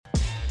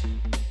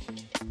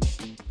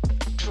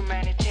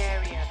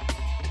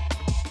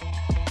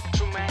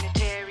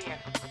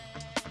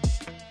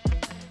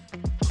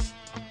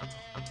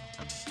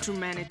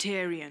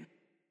humanitarian.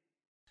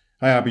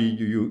 Hi, Abby.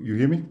 You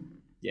hear me?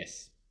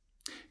 Yes.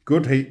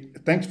 Good. Hey,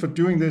 thanks for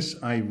doing this.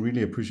 I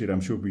really appreciate it.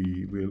 I'm sure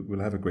we'll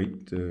have a great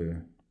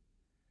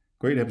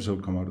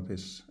episode come out of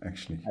this,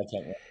 actually. I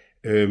can't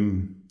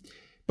wait.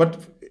 But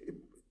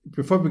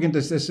before we begin,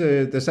 there's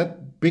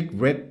that big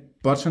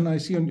red button I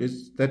see on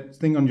is that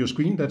thing on your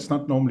screen that's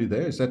not normally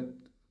there. Is that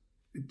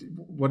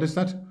what is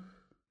that?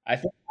 I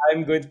think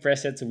I'm going to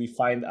press it so we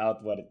find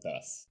out what it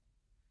does.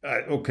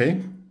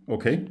 Okay,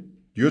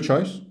 your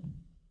choice.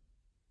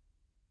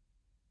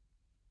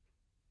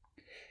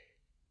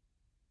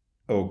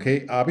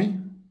 Okay, Abby.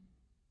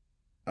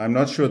 I'm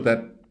not sure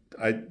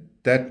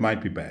that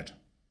might be bad.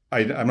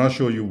 I'm not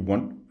sure you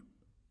want.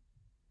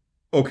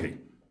 Okay,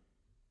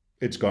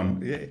 it's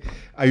gone.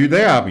 Are you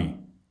there, Abby?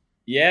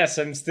 Yes,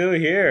 I'm still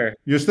here.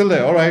 You're still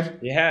there. All right.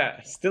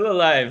 Yeah, still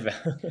alive.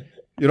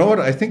 You know what?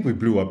 I think we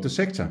blew up the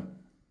sector.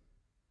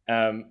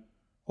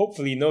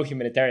 Hopefully no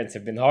humanitarians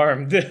have been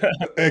harmed.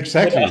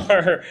 Exactly. With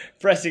our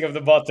pressing of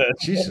the button.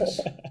 Jesus.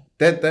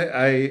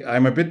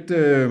 I'm a bit.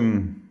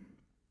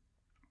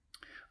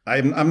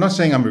 I'm not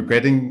saying I'm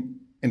regretting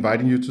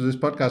inviting you to this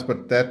podcast,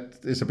 but that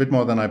is a bit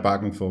more than I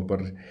bargained for.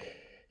 But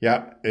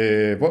yeah,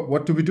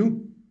 what do we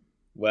do?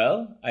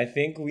 Well, I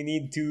think we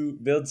need to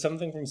build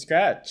something from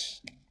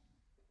scratch.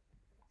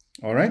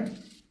 All right.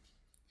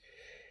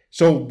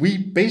 So we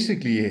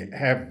basically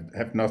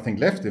have nothing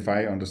left, if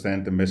I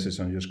understand the message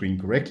on your screen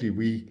correctly.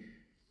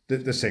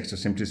 The sector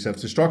simply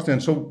self-destructs.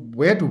 And so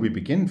where do we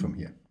begin from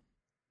here?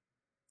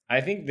 I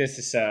think this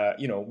is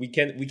we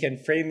can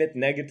frame it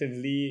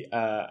negatively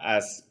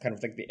as kind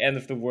of like the end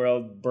of the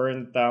world,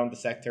 burn down the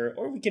sector,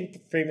 or we can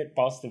frame it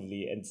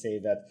positively and say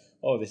that,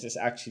 oh, this is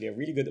actually a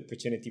really good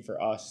opportunity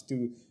for us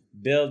to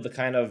build the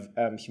kind of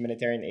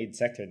humanitarian aid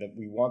sector that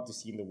we want to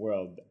see in the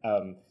world,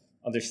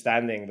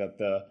 understanding that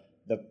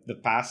the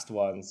past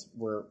ones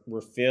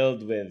were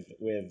filled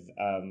with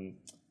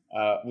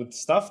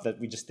stuff that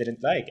we just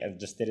didn't like and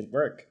just didn't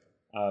work.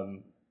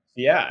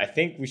 Yeah, I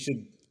think we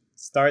should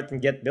start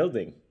and get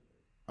building.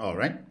 All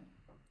right.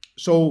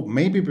 So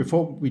maybe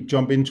before we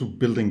jump into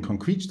building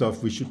concrete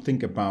stuff, we should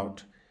think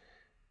about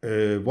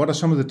what are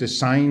some of the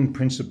design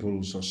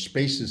principles or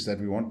spaces that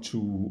we want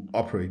to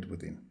operate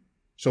within.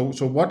 So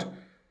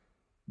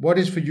what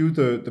is for you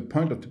the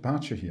point of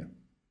departure here?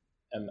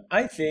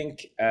 I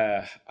think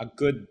a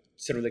good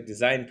sort of like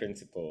design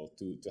principle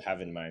to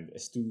have in mind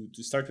is to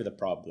start with a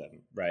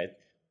problem, right?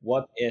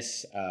 What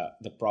is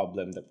the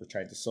problem that we're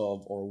trying to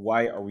solve, or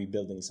why are we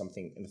building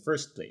something in the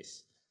first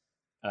place?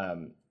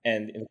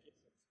 And in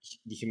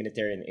the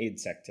humanitarian aid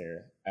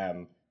sector,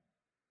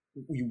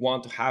 we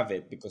want to have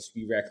it because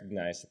we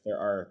recognize that there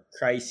are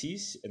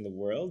crises in the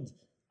world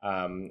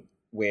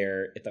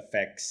where it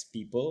affects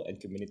people and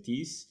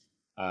communities,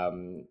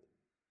 and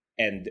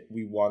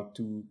we want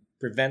to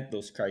prevent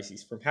those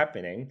crises from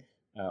happening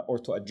or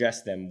to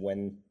address them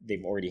when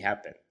they've already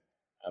happened.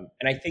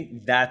 And I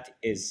think that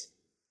is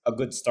a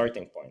good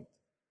starting point,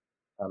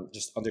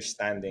 just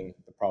understanding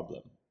the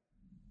problem.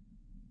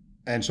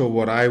 And so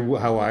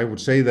how I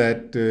would say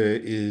that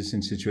is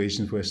in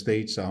situations where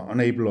states are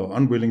unable or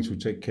unwilling to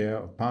take care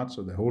of parts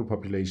of the whole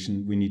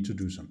population, we need to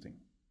do something.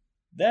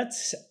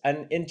 That's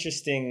an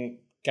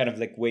interesting kind of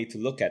like way to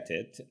look at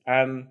it.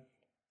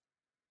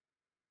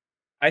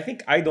 I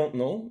think I don't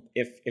know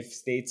if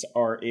states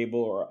are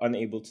able or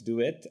unable to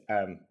do it.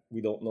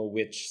 We don't know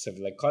which sort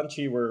of like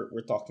country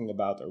we're talking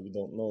about, or we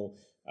don't know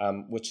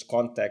which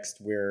context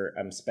we're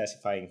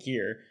specifying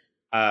here.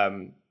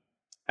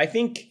 I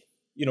think,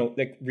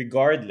 like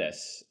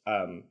regardless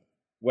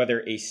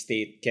whether a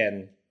state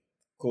can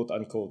quote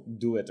unquote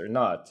do it or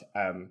not,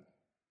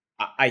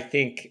 I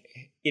think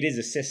it is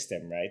a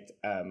system, right?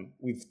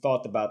 We've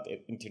thought about the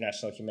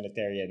international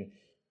humanitarian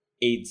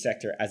aid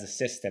sector as a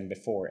system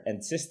before,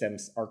 and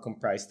systems are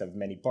comprised of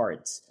many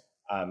parts.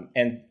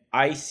 And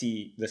I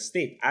see the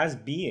state as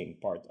being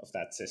part of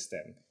that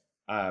system.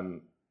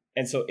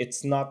 And so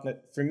it's not,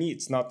 for me,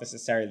 it's not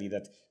necessarily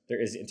that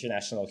there is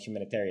international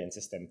humanitarian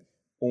system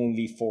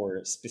only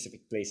for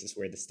specific places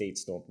where the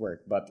states don't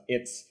work, but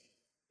it's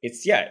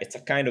a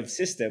kind of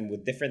system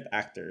with different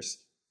actors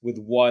with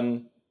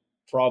one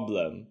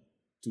problem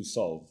to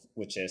solve,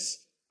 which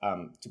is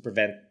to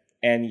prevent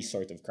any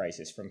sort of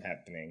crisis from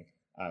happening,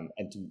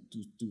 and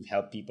to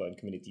help people and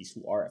communities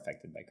who are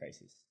affected by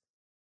crisis.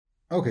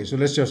 Okay, so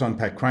let's just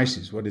unpack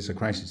crisis. What is a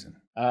crisis then?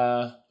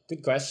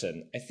 Good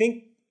question. I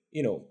think,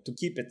 to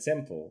keep it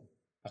simple,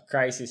 a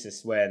crisis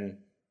is when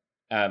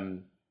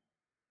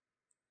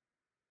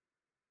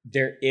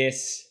there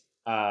is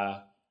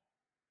a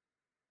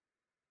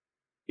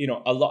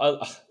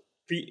lot.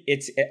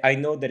 I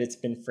know that it's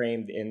been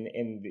framed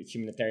in the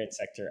humanitarian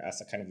sector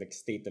as a kind of like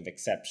state of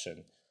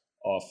exception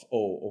of,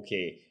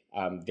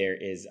 there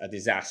is a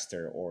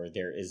disaster or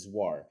there is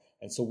war,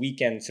 and so we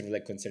can sort of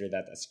like consider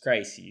that as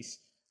crises.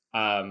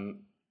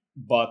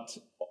 But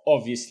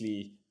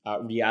obviously,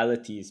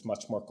 reality is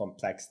much more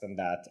complex than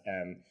that.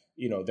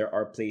 There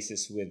are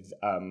places with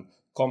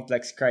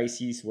complex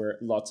crises where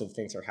lots of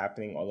things are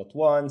happening all at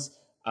once,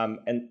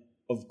 and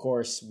of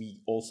course,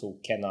 we also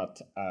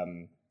cannot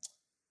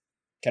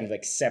kind of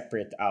like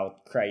separate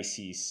out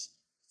crises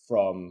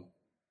from,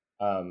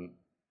 um,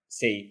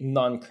 say,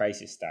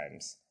 non-crisis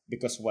times,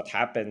 because what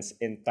happens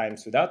in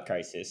times without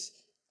crisis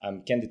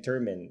can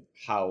determine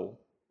how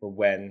or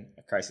when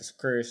a crisis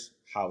occurs,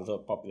 how the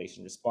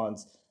population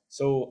responds.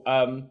 So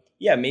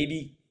yeah,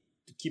 maybe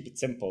to keep it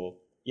simple,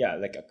 yeah,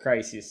 like a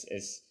crisis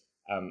is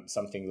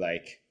something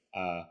like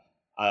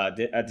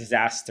a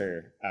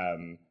disaster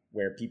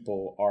where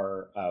people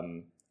are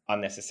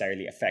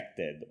unnecessarily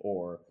affected,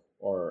 or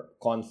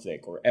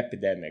conflict or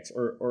epidemics,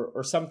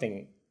 or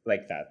something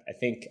like that. I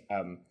think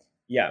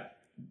yeah,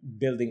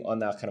 building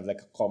on a kind of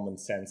like a common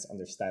sense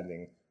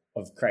understanding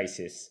of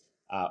crisis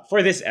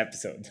for this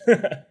episode.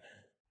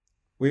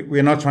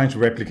 We're not trying to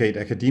replicate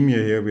academia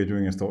here. We're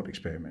doing a thought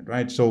experiment,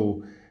 right?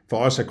 So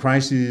for us, a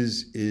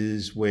crisis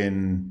is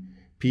when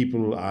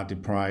people are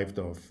deprived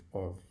of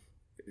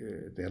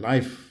their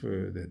life,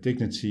 their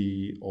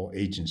dignity, or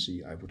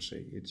agency. I would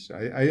say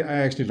I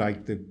actually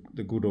like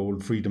the good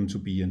old freedom to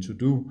be and to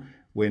do.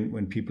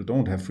 When people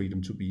don't have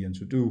freedom to be and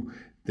to do,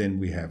 then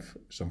we have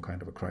some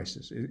kind of a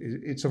crisis.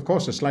 It's of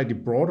course a slightly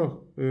broader.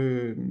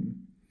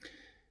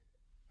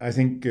 I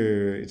think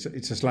it's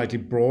a slightly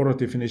broader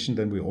definition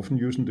than we often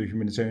use in the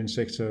humanitarian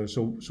sector.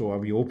 So are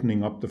we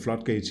opening up the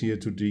floodgates here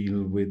to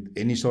deal with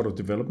any sort of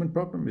development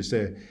problem? Is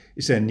there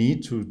a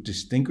need to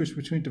distinguish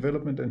between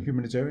development and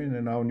humanitarian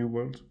in our new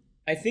world?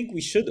 I think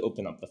we should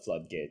open up the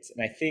floodgates,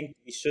 and I think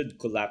we should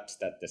collapse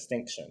that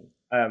distinction.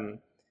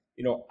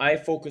 I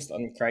focused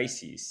on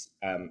crises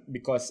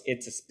because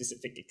it's a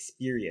specific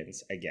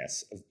experience, I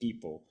guess, of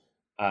people,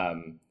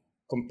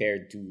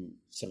 compared to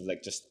sort of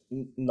like just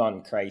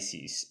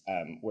non-crises,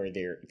 where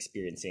they're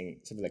experiencing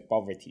sort of like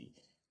poverty.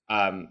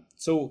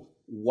 So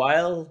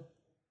while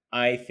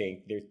I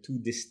think they're two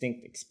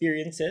distinct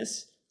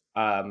experiences,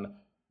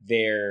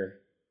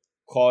 their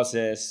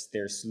causes,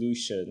 their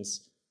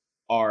solutions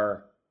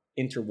are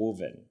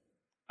interwoven.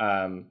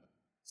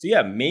 So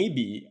yeah,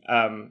 maybe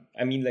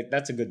I mean, like,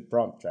 that's a good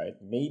prompt, right?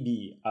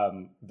 Maybe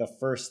the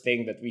first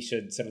thing that we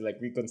should sort of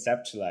like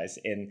reconceptualize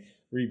in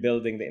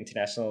rebuilding the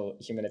international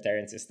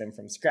humanitarian system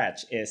from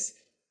scratch is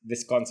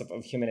this concept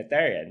of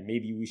humanitarian.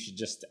 Maybe we should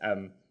just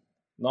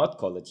not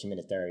call it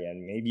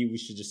humanitarian. Maybe we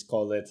should just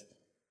call it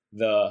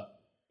the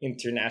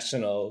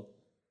international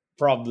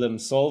problem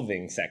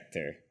solving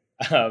sector,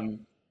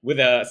 with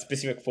a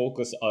specific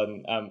focus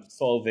on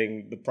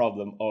solving the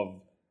problem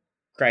of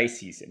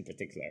crises, in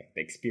particular,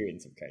 the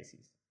experience of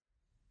crises.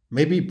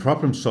 Maybe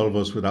problem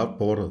solvers without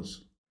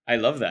borders. I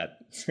love that.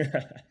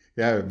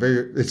 Yeah,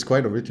 it's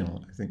quite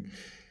original, I think.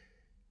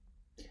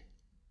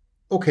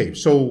 Okay,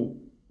 so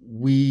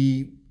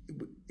we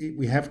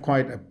we have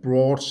quite a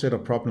broad set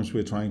of problems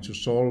we're trying to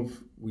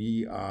solve.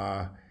 We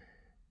are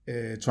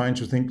trying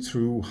to think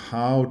through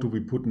how do we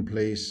put in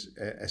place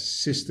a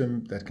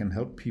system that can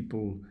help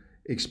people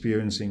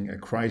experiencing a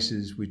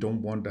crisis. We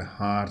don't want a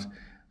hard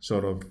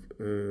sort of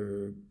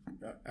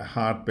a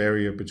hard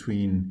barrier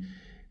between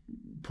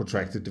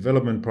protracted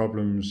development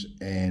problems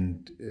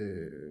and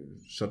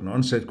sudden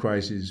onset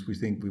crises. We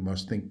think we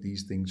must think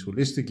these things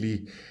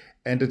holistically.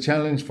 And the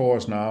challenge for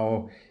us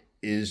now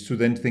is to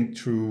then think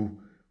through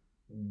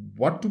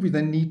what do we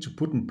then need to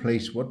put in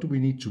place? What do we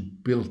need to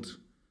build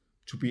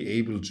to be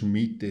able to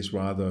meet this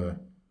rather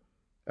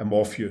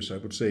amorphous, I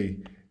would say,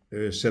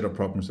 set of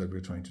problems that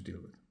we're trying to deal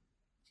with?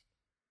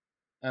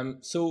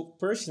 So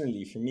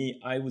personally, for me,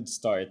 I would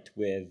start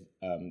with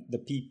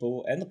the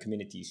people and the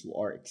communities who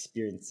are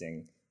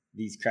experiencing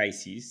these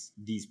crises,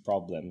 these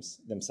problems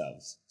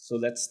themselves. So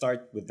let's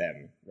start with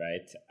them,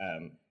 right?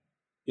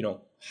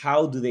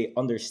 How do they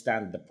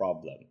understand the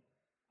problem?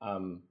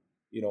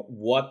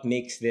 What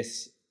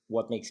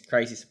makes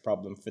crisis a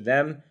problem for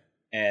them,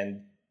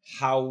 and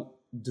how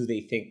do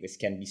they think this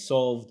can be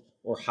solved,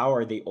 or how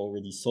are they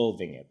already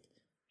solving it?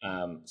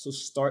 So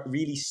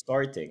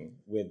starting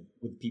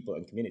with people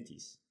and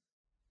communities.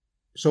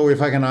 So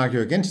if I can argue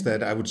against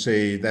that, I would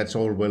say that's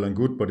all well and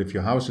good, but if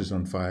your house is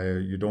on fire,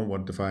 you don't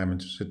want the fireman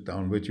to sit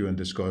down with you and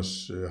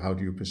discuss how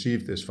do you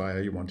perceive this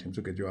fire. You want him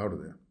to get you out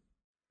of there.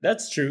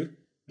 That's true,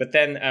 but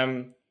then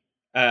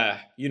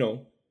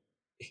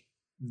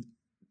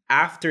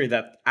after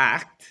that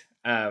act,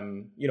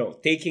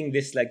 taking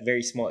this like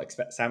very small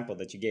sample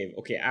that you gave,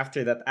 okay,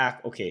 after that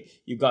act, okay,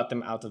 you got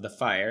them out of the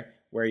fire.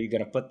 Where are you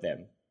going to put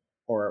them,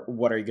 or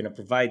what are you going to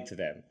provide to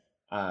them?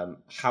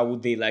 How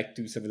would they like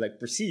to sort of like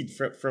proceed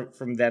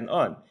from then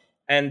on?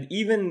 And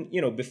even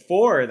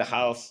before the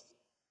house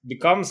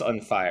becomes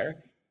on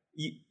fire,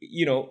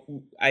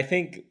 I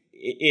think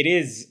it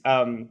is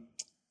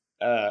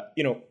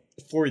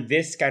for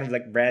this kind of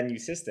like brand new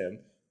system,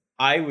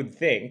 I would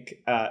think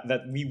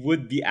that we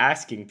would be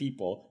asking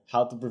people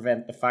how to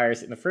prevent the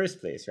fires in the first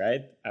place,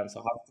 right?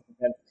 So how to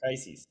prevent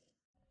crises.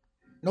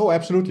 No,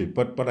 absolutely.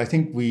 But I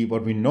think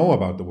what we know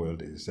about the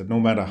world is that no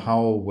matter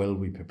how well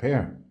we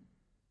prepare,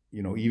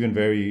 even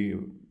very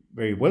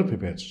very well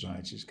prepared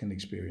societies can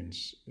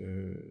experience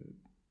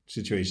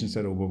situations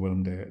that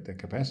overwhelm their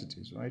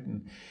capacities, right?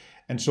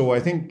 And so I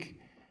think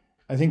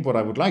what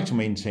I would like to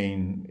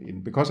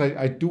maintain, because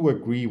I do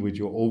agree with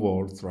your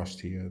overall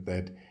thrust here,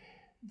 that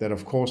that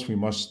of course we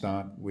must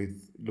start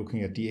with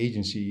looking at the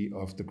agency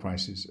of the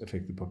crisis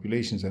affected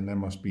populations, and that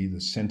must be the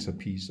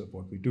centerpiece of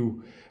what we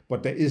do.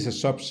 But there is a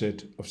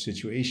subset of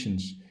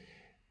situations,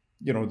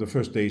 the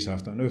first days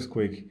after an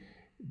earthquake,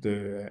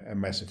 a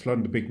massive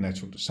flood, the big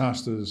natural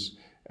disasters,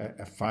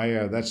 a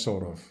fire, that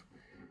sort of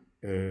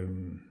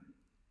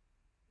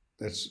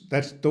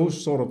that's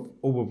those sort of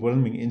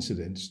overwhelming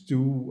incidents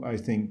do, I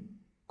think,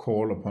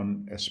 call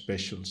upon a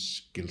special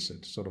skill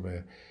set, sort of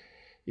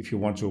if you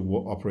want to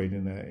operate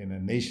in a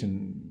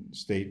nation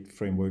state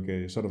framework,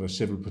 a sort of a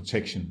civil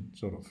protection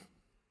sort of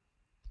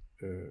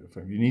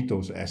frame. You need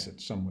those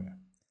assets somewhere.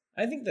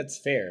 I think that's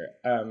fair.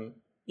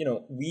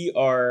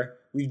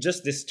 We've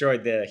just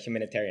destroyed the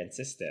humanitarian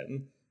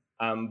system,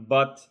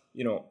 but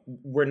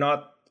we're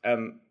not.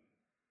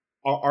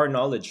 Our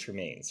knowledge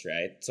remains,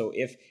 right? So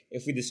if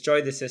we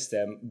destroy the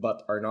system,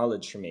 but our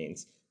knowledge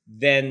remains,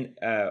 then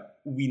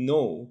we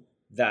know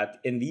that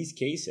in these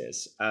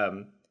cases,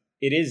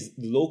 it is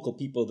local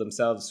people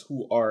themselves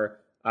who are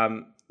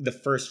the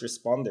first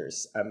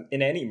responders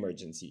in any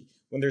emergency.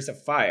 When there's a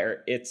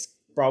fire, it's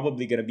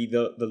probably going to be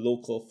the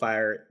local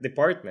fire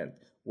department.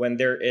 When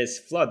there is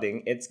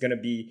flooding, it's going to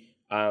be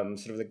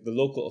sort of like the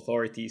local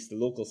authorities, the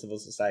local civil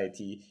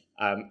society,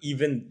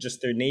 even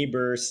just their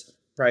neighbors,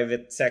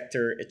 private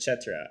sector,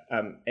 etc.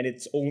 And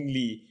it's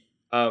only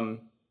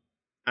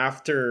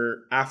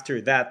after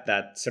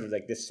that sort of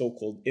like this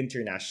so-called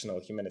international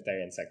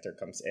humanitarian sector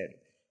comes in.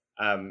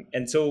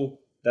 And so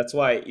that's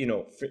why,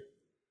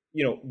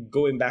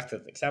 going back to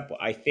the example,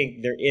 I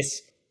think there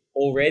is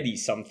already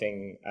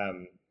something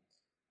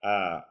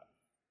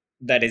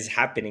that is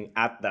happening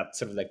at that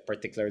sort of like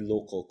particular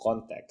local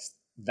context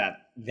that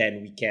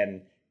then we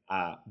can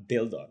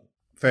build on.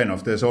 Fair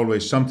enough. There's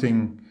always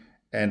something,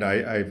 and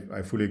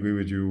I fully agree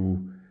with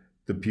you.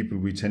 The people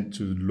we tend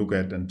to look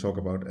at and talk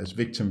about as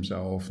victims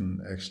are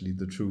often actually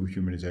the true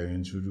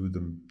humanitarians who do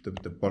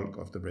the bulk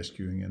of the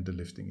rescuing and the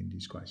lifting in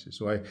these crises.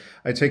 So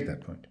I take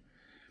that point.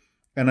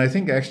 And I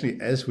think actually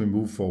as we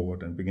move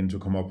forward and begin to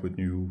come up with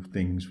new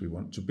things we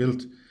want to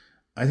build,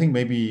 I think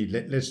maybe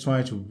let's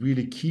try to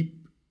really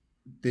keep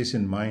this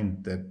in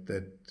mind,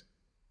 that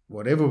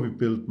whatever we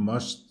build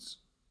must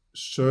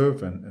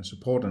serve and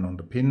support and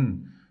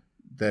underpin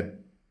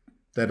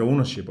that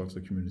ownership of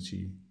the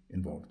community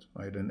involved,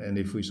 right? And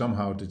if we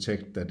somehow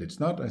detect that it's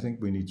not, I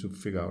think we need to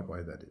figure out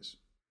why that is.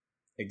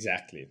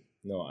 Exactly.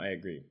 No, I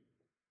agree.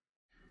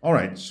 All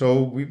right,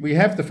 so we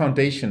have the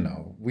foundation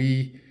now.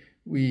 We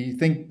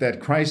think that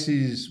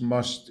crises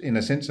must, in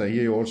a sense, I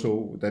hear you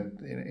also, that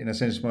in a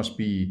sense must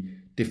be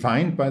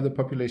defined by the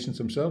populations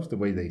themselves, the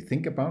way they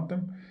think about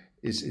them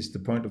is the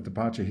point of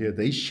departure here.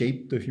 They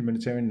shape the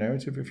humanitarian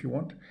narrative, if you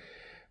want.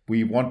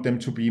 We want them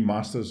to be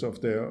masters of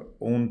their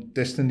own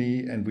destiny,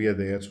 and we are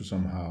there to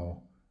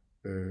somehow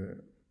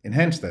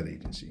enhance that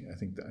agency. I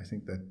think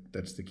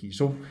that's the key.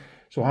 So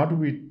how do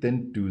we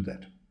then do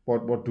that?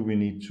 What do we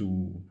need to?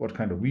 What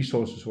kind of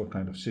resources? What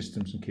kind of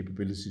systems and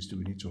capabilities do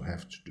we need to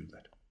have to do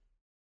that?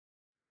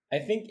 I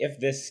think if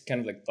this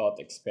kind of like thought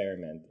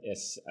experiment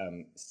is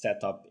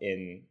set up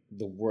in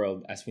the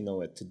world as we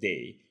know it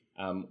today,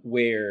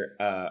 where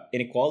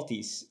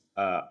inequalities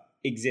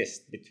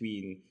exist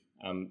between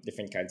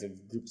different kinds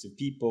of groups of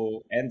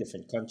people and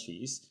different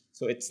countries.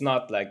 So it's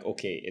not like,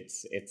 okay,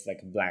 it's like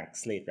a blank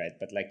slate, right?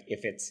 But like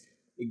if it's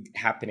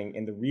happening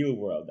in the real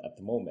world at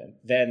the moment,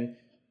 then,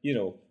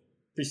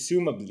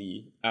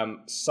 presumably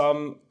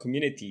some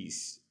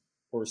communities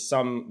or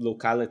some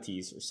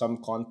localities or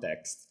some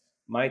contexts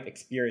might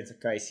experience a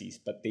crisis,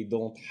 but they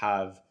don't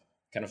have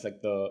kind of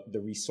like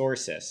the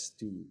resources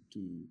to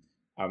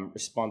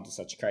respond to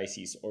such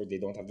crises, or they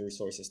don't have the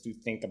resources to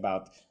think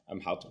about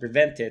how to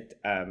prevent it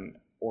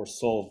or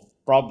solve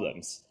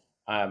problems.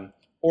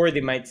 Or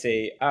they might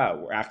say,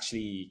 we're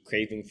actually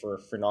craving for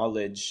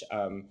knowledge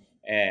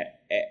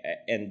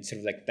and sort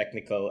of like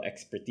technical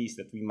expertise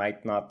that we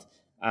might not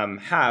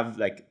have.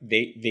 Like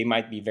they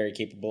might be very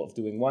capable of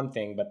doing one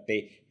thing, but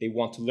they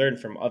want to learn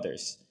from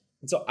others.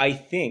 And so I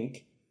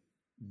think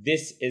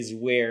this is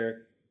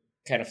where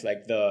kind of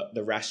like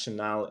the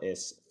rationale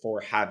is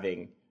for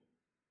having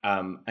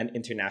an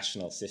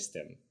international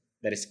system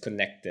that is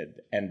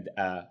connected and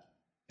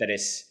that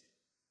is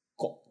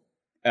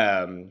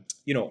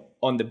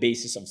on the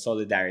basis of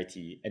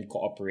solidarity and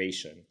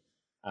cooperation.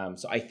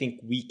 So I think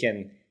we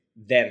can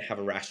then have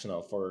a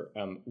rationale for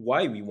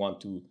why we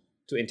want to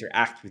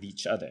interact with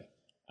each other.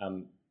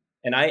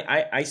 And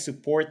I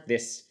support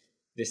this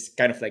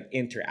kind of like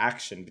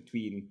interaction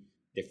between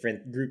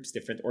different groups,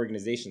 different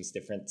organizations,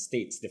 different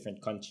states,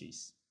 different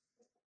countries.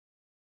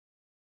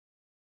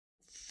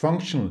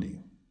 Functionally,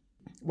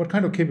 what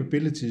kind of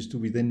capabilities do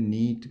we then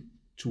need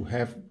to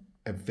have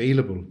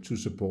available to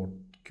support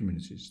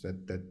communities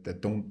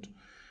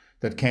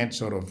that can't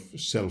sort of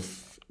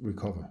self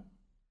recover?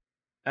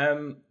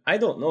 I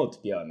don't know, to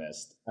be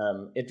honest.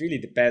 It really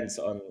depends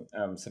on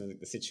sort of like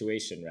the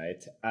situation,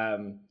 right?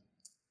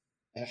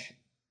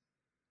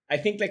 I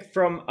think like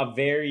from a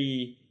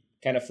very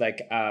kind of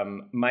like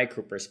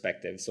micro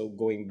perspective, so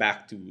going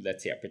back to,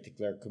 let's say, a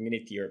particular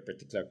community or a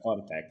particular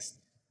context,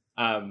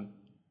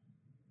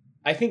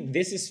 I think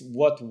this is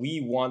what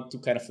we want to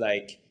kind of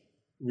like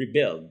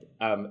rebuild,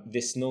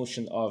 this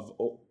notion of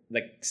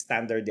like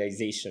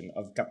standardization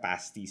of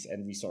capacities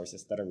and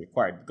resources that are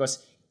required,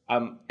 because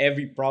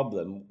every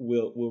problem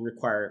will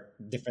require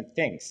different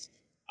things.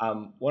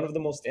 One of the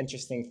most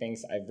interesting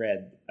things I've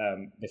read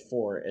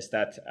before is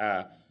that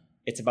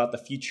it's about the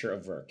future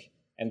of work,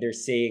 and they're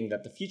saying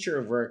that the future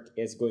of work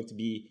is going to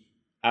be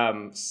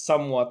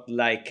somewhat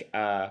like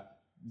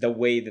the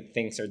way that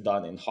things are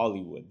done in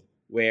Hollywood,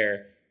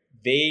 where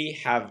they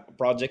have a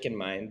project in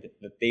mind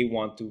that they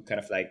want to kind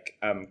of like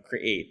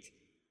create.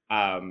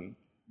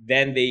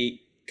 Then they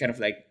kind of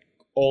like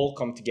all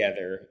come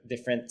together,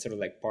 different sort of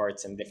like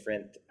parts and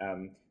different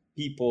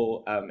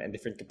people and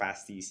different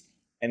capacities.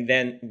 And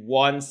then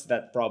once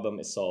that problem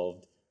is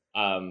solved,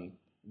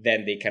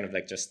 then they kind of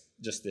like just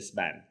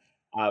disband.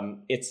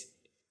 It's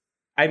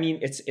I mean,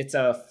 it's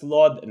a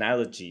flawed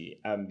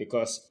analogy,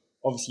 because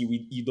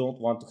obviously you don't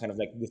want to kind of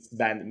like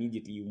disband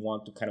immediately. You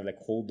want to kind of like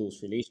hold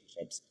those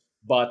relationships.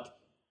 But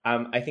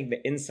I think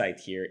the insight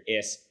here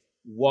is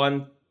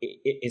one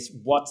is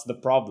what's the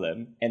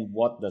problem and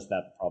what does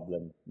that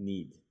problem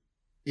need.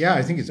 Yeah,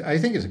 I think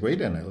it's a great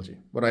analogy.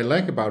 What I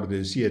like about it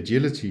is the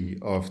agility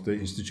of the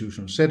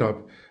institutional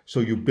setup. So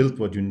you build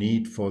what you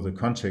need for the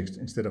context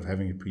instead of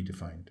having it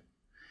predefined.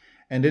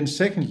 And then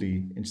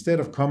secondly, instead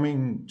of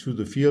coming to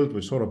the field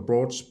with sort of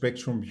broad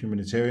spectrum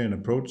humanitarian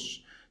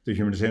approach, the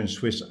humanitarian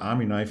Swiss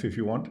army knife if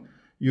you want,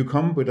 you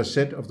come with a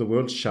set of the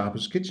world's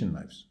sharpest kitchen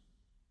knives.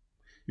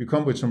 You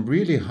come with some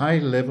really high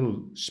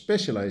level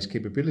specialized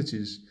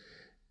capabilities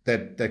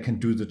that can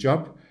do the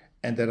job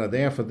and that are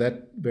there for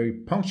that very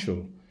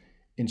punctual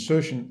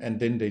insertion, and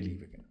then they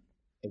leave again.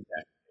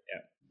 Exactly.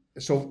 Yeah.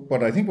 So,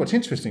 but I think what's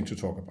interesting to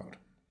talk about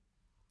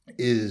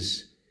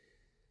is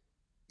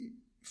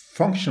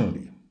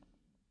functionally,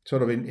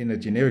 sort of in a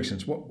generic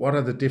sense, what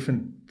are the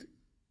different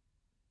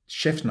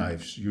chef's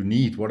knives you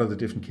need? What are the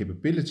different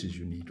capabilities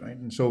you need, right?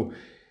 And so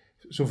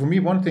for me,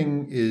 one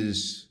thing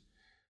is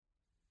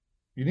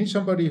you need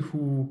somebody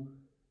who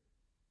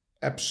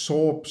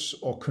absorbs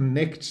or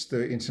connects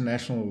the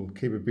international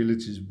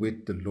capabilities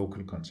with the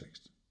local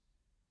context.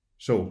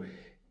 So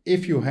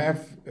if you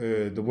have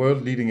the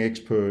world leading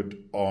expert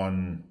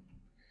on,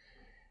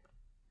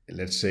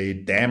 let's say,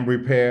 dam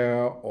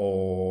repair,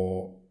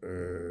 or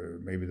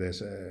maybe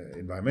there's an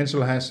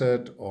environmental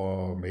hazard,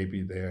 or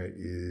maybe there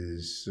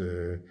is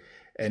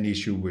an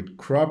issue with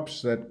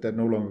crops that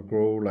no longer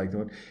grow like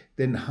that,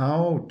 then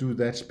how do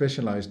that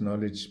specialized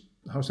knowledge,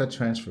 how's that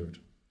transferred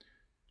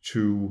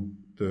to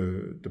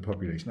the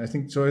population? I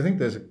think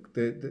there's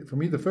for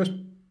me the first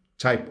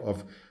type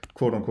of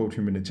quote unquote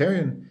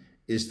humanitarian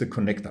is the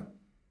connector,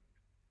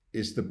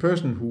 is the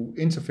person who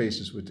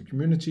interfaces with the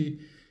community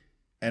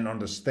and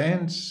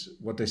understands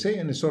what they say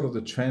and is sort of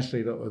the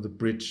translator or the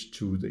bridge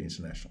to the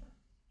international.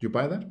 Do you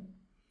buy that?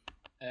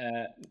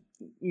 Uh,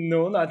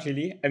 no, not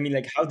really. I mean,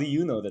 like, how do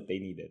you know that they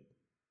need it,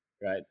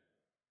 right?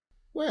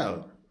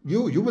 Well,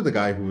 you were the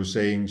guy who was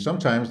saying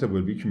sometimes there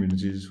will be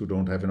communities who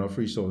don't have enough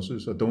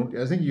resources or don't.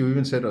 I think you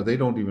even said, or they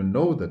don't even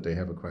know that they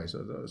have a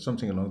crisis, or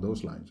something along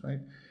those lines, right?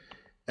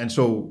 And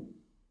so,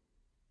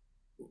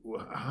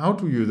 how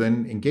do you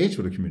then engage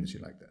with a community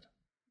like that?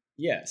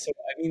 Yeah. So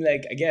I mean,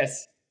 like, I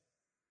guess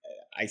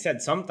I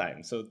said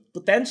sometimes. So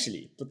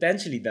potentially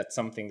that's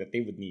something that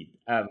they would need.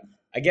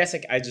 I guess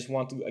like I just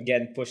want to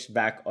again push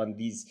back on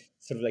these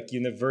sort of like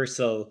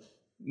universal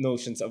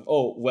notions of,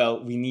 oh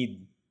well, we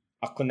need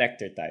a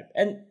connector type,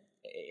 and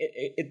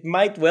it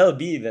might well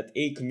be that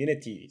a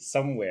community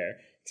somewhere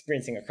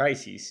experiencing a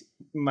crisis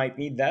might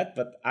need that,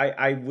 but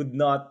I would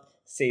not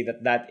say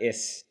that that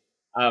is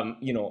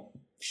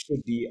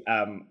should be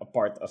a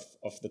part of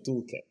the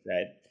toolkit,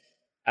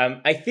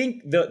 right? I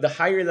think the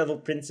higher level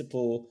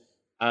principle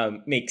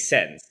makes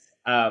sense.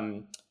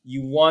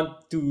 You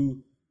want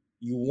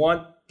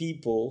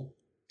people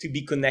to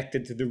be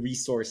connected to the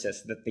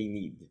resources that they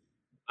need,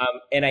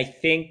 and I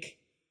think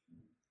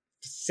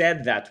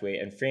said that way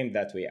and framed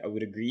that way, I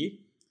would agree.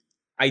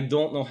 I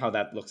don't know how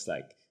that looks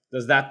like.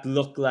 Does that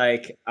look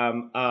like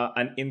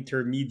an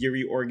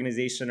intermediary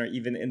organization or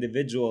even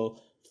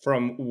individual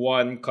from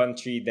one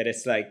country that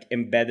is like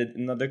embedded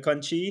in another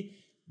country?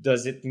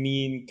 Does it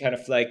mean kind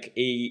of like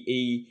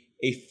a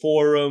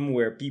forum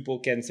where people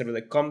can sort of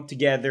like come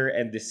together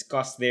and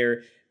discuss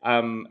their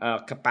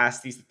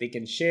capacities that they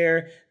can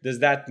share? Does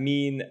that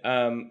mean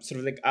sort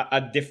of like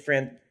a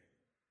different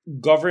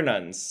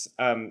governance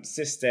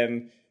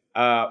system,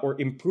 or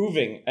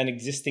improving an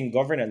existing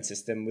governance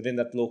system within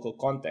that local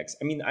context?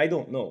 I mean, I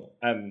don't know.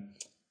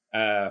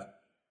 Uh,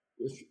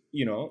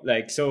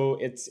 like, so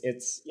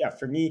it's yeah,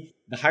 for me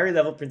the higher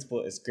level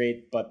principle is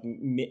great, but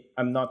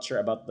I'm not sure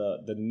about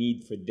the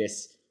need for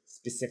this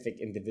specific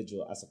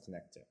individual as a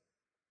connector.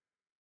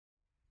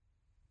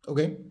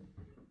 Okay,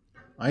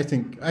 I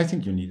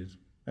think you need it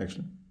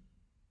actually.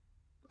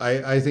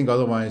 I think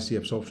otherwise the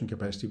absorption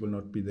capacity will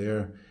not be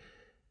there.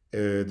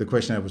 The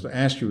question I was to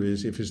ask you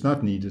is, if it's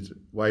not needed,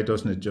 why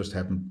doesn't it just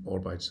happen all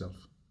by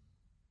itself?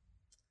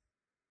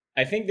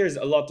 I think there's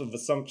a lot of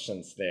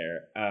assumptions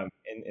there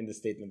in the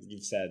statement that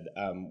you've said,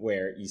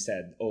 where you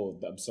said, "Oh,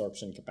 the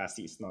absorption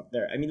capacity is not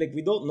there." I mean, like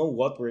we don't know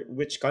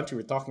which country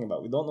we're talking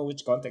about. We don't know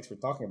which context we're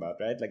talking about,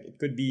 right? Like it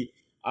could be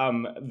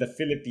the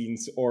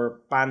Philippines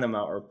or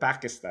Panama or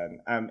Pakistan,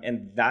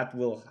 and that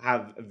will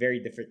have very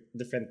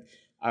different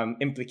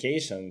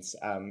implications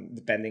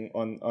depending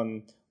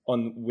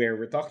on where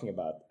we're talking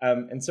about.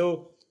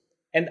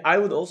 And I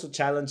would also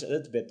challenge a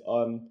little bit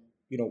on,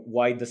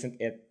 why doesn't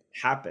it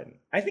happen?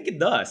 I think it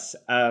does.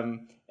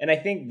 And I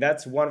think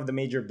that's one of the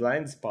major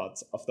blind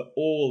spots of the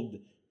old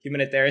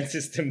humanitarian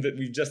system that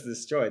we've just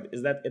destroyed,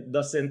 is that it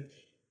doesn't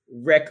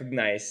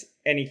recognize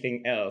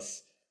anything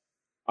else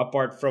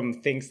apart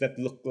from things that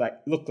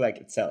look like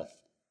itself.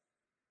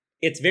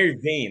 It's very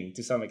vain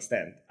to some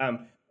extent.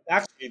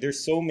 Actually,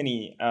 there's so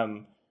many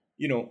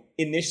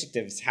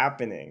initiatives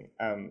happening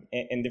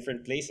in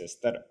different places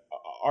that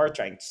are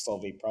trying to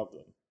solve a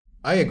problem.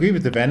 I agree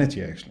with the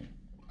vanity actually.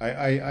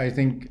 I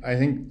think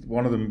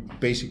one of the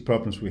basic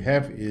problems we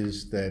have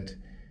is that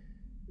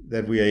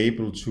we are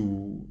able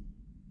to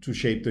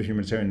shape the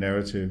humanitarian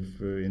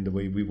narrative in the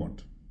way we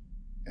want,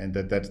 and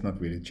that's not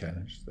really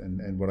challenged.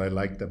 And what I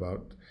liked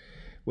about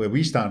where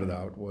we started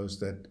out was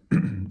that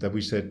that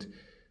we said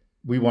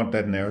we want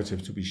that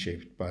narrative to be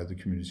shaped by the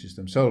communities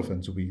themselves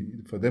and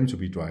for them to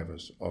be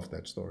drivers of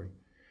that story.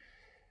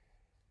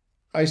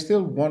 I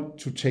still want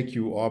to take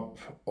you up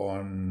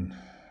on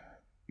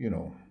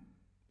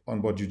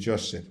on what you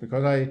just said,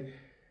 because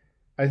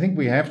I think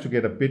we have to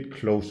get a bit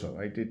closer.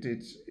 Right?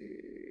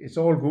 It's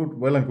all good,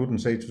 well and good,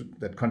 and say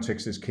that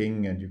context is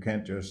king, and you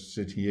can't just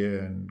sit here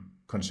and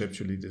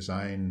conceptually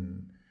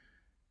design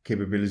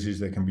capabilities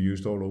that can be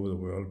used all over the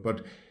world.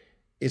 But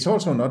it's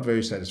also not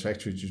very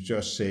satisfactory to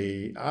just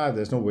say,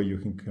 there's no way you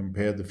can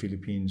compare the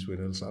Philippines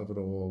with El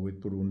Salvador or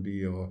with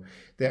Burundi, or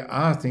there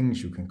are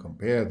things you can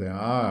compare. There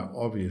are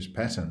obvious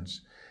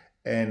patterns.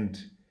 And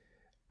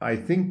I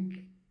think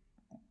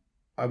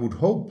I would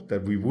hope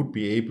that we would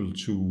be able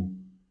to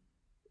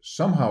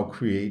somehow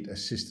create a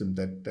system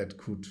that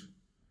could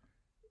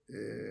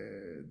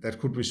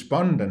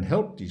respond and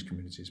help these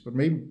communities. But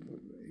maybe,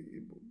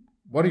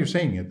 what are you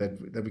saying here?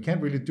 That we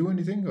can't really do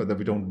anything, or that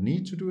we don't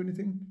need to do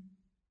anything?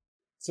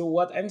 So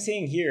what I'm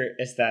saying here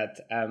is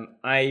that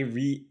I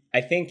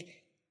think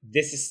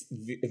this is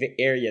the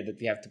area that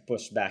we have to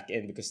push back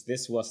in, because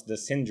this was the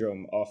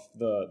syndrome of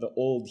the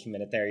old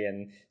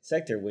humanitarian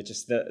sector, which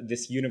is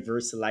this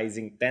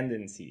universalizing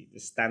tendency, the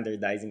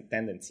standardizing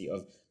tendency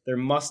of there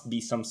must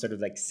be some sort of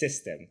like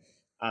system,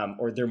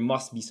 or there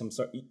must be some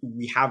sort.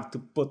 We have to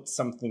put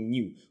something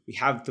new. We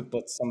have to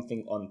put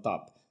something on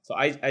top. So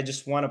I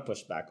just want to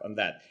push back on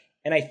that,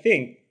 and I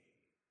think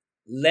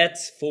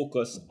let's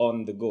focus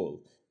on the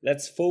goal.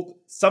 Let's focus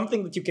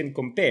something that you can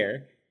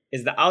compare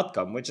is the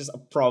outcome, which is a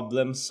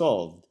problem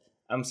solved.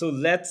 So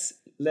let's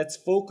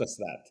focus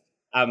that.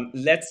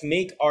 Let's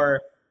make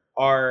our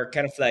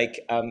kind of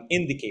like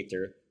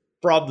indicator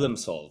problem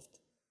solved.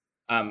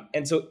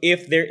 And so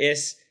if there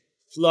is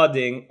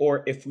flooding,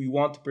 or if we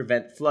want to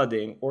prevent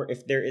flooding, or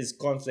if there is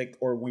conflict,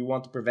 or we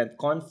want to prevent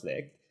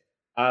conflict,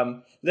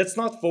 let's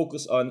not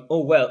focus on,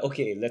 oh well,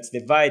 okay, let's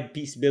divide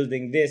peace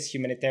building this,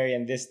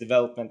 humanitarian this,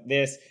 development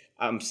this,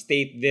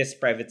 state this,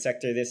 private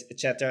sector this,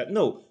 etc.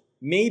 No,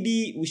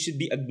 maybe we should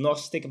be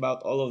agnostic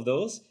about all of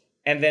those,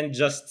 and then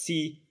just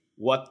see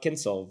what can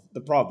solve the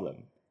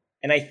problem.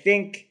 And I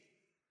think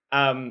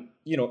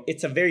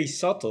it's a very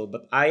subtle,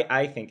 but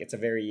I think it's a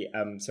very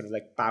sort of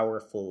like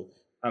powerful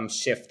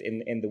shift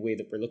in the way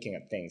that we're looking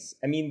at things.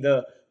 I mean,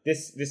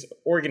 this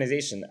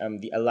organization,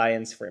 the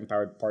Alliance for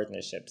Empowered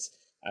Partnerships,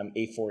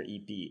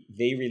 A4EP,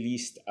 they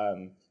released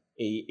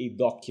a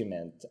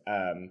document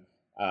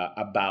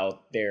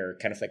about their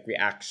kind of like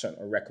reaction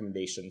or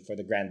recommendation for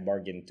the Grand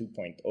Bargain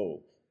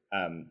 2.0,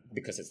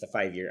 because it's the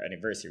 5-year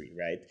anniversary,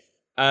 right?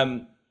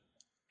 And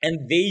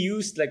they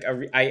used like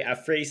a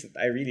phrase that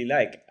I really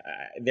like.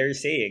 They're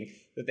saying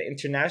that the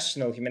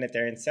international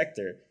humanitarian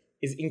sector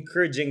is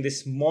encouraging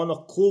this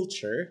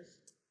monoculture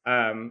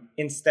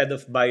instead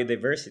of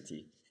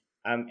biodiversity.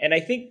 And I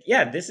think,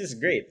 yeah, this is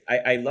great.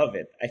 I love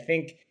it. I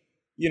think,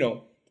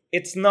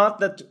 it's not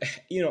that,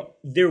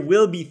 there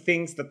will be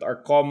things that are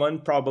common,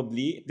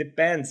 probably. It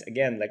depends,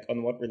 again, like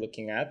on what we're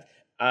looking at.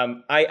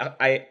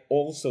 I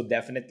also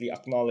definitely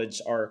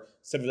acknowledge our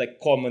sort of like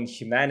common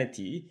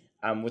humanity,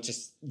 which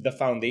is the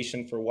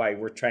foundation for why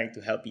we're trying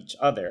to help each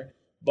other.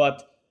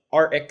 But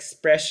our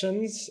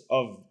expressions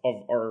of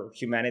our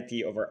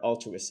humanity, of our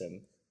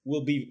altruism,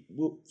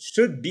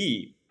 should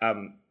be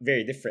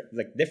very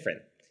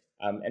different.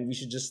 And we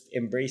should just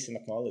embrace and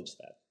acknowledge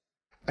that.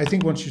 I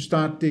think once you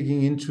start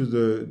digging into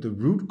the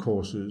root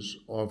causes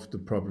of the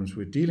problems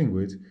we're dealing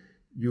with,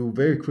 you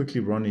very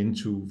quickly run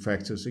into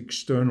factors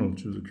external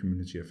to the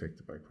community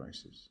affected by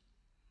crisis.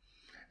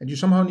 And you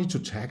somehow need to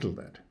tackle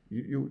that.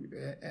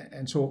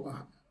 And so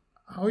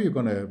how are you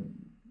going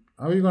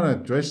to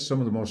address some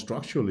of the more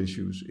structural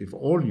issues if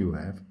all you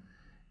have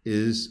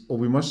is, or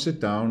we must sit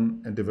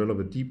down and develop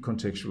a deep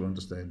contextual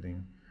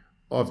understanding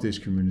of this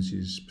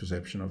community's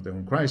perception of their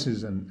own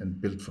crisis and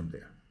build from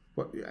there?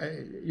 But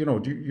you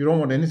don't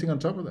want anything on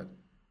top of that.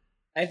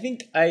 I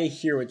think I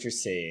hear what you're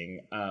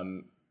saying.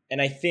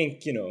 And I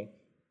think,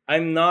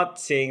 I'm not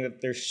saying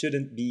that there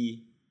shouldn't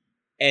be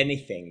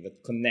anything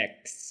that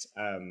connects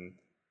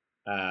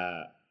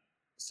uh,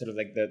 sort of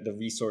like the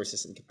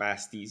resources and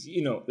capacities.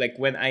 Like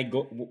when I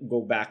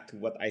go back to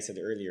what I said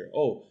earlier.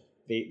 Oh,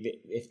 they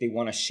if they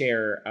want to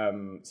share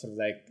sort of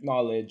like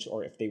knowledge,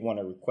 or if they want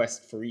to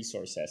request for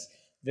resources,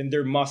 then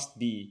there must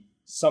be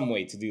some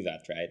way to do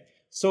that, right?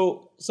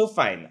 So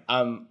fine.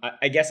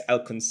 I guess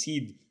I'll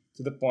concede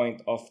to the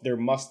point of there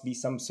must be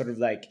some sort of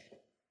like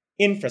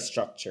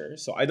infrastructure.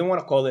 So I don't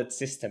want to call it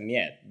system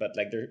yet, but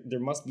like there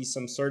must be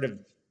some sort of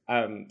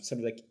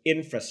like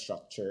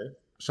infrastructure.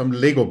 Some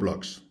Lego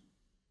blocks.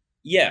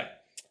 Yeah,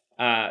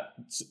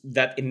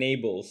 that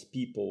enables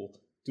people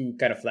to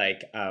kind of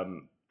like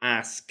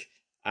ask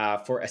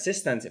for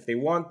assistance if they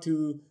want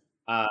to,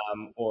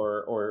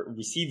 or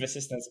receive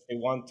assistance if they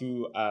want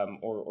to,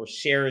 or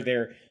share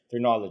their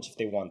knowledge if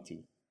they want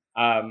to.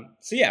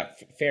 So yeah,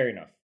 fair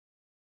enough.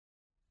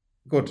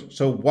 Good.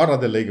 So what are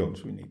the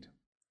Legos we need?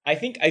 I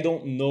think I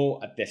don't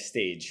know at this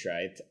stage,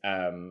 right?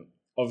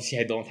 Obviously,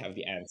 I don't have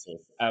the answers.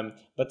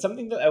 But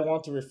something that I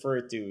want to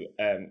refer to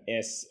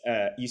is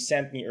you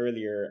sent me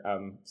earlier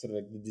sort of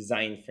like the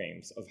design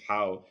frames of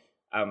how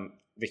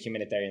the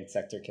humanitarian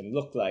sector can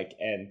look like.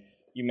 And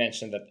you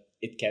mentioned that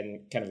it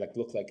can kind of like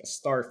look like a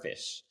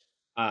starfish.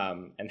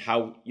 And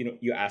how,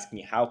 you asked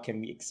me, how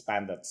can we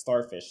expand that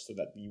starfish so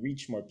that we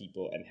reach more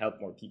people and help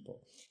more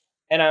people?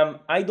 And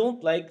I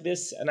don't like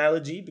this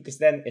analogy, because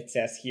then it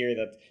says here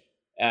that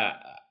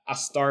a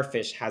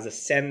starfish has a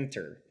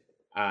center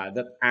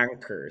that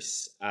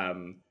anchors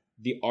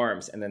the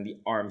arms, and then the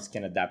arms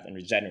can adapt and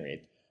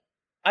regenerate.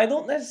 I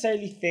don't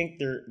necessarily think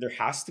there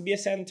has to be a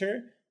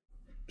center.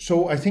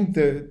 So I think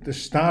the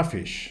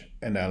starfish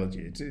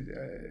analogy,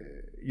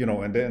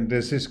 and then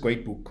there's this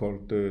great book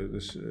called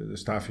the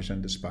Starfish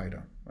and the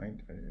Spider,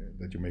 right?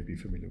 That you may be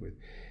familiar with.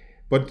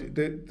 But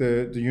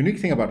the unique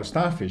thing about a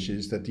starfish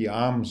is that the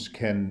arms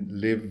can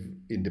live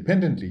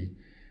independently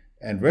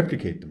and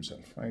replicate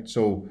themselves, right?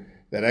 So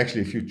that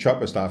actually, if you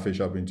chop a starfish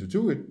up into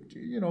two,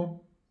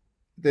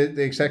 there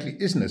exactly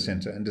isn't a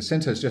center, and the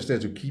center is just there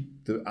to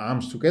keep the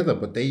arms together,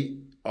 but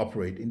they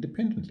operate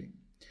independently.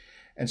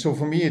 And so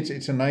for me,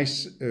 it's a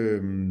nice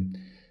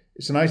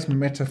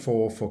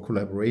metaphor for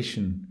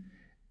collaboration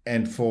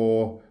and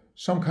for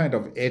some kind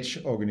of edge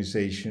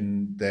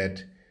organization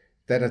that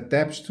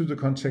adapts to the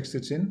context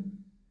it's in,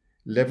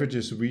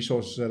 leverages the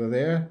resources that are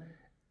there,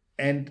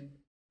 and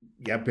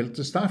build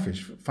the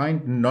starfish.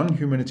 Find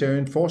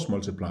non-humanitarian force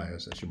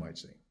multipliers, as you might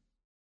say.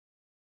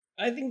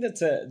 I think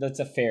that's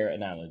a fair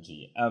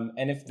analogy.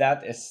 And if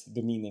that is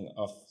the meaning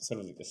of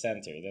sort of like the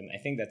center, then I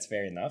think that's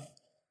fair enough.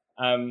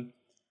 Um,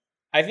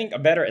 I think a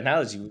better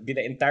analogy would be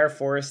the entire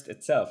forest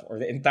itself, or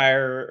the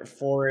entire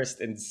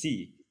forest and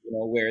sea,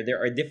 where there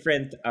are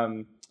different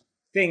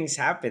things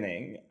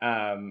happening,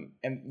 and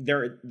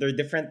there are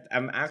different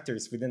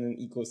actors within an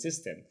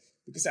ecosystem.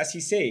 Because as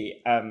you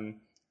say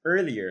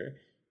earlier,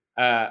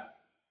 uh,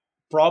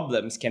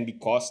 problems can be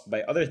caused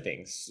by other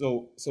things.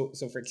 So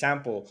for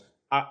example,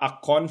 a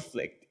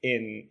conflict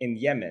in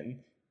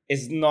Yemen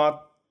is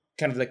not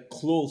kind of like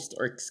closed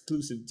or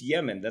exclusive to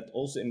Yemen. That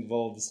also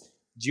involves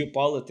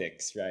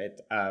geopolitics, right?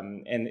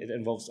 And it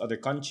involves other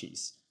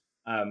countries.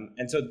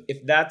 And so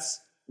if that's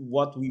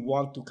what we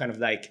want to kind of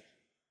like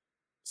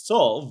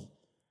solve,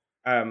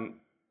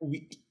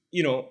 we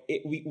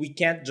we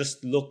can't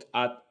just look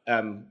at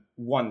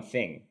one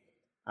thing.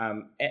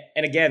 And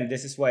again,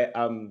 this is why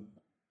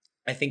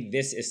I think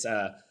this is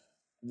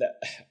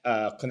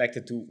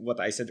connected to what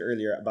I said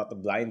earlier about the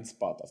blind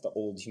spot of the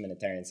old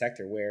humanitarian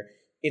sector, where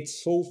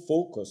it's so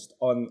focused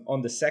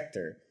on the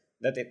sector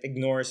that it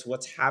ignores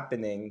what's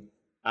happening.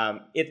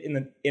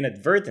 It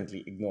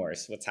inadvertently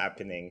ignores what's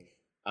happening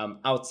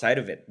outside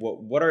of it.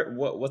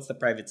 What's the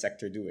private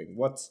sector doing?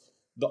 What's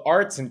the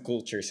arts and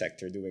culture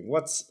sector doing?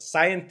 What's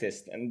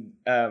scientists and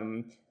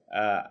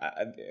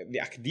the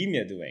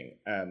academia doing?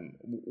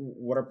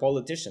 What are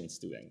politicians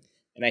doing?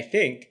 And I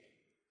think,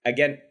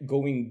 again,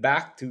 going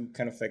back to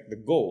kind of like the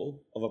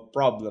goal of a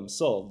problem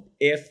solved,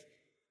 if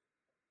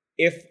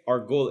our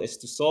goal is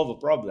to solve a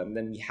problem,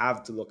 then we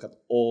have to look at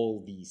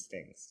all these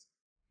things.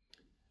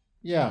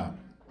 Yeah,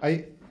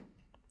 I.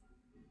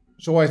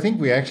 So I think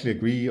we actually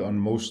agree on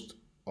most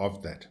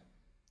of that.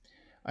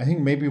 I think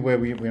maybe where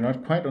we're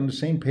not quite on the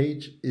same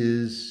page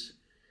is,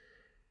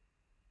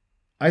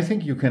 I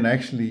think you can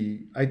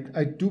actually,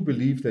 I do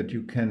believe that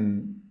you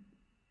can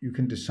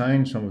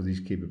design some of these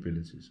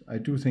capabilities. I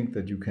do think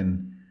that you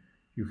can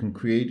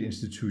create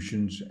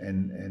institutions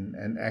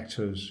and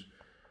actors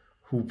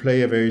who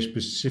play a very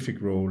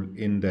specific role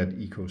in that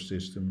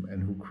ecosystem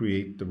and who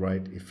create the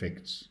right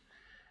effects.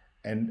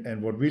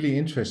 And what really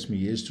interests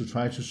me is to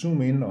try to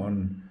zoom in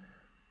on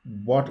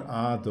what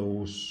are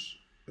those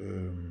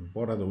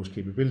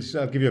capabilities.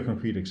 I'll give you a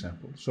concrete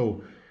example.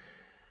 So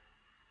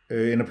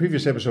in a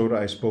previous episode,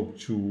 I spoke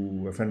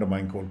to a friend of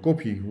mine called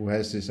Gopi, who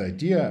has this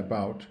idea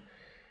about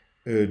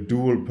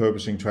dual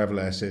purposing travel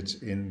assets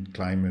in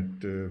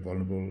climate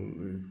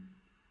vulnerable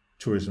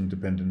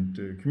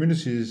tourism-dependent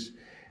communities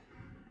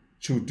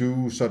to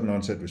do sudden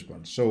onset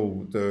response.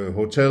 So the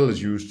hotel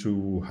is used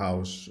to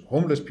house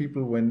homeless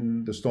people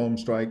when the storm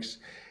strikes.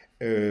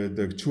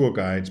 The tour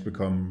guides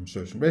become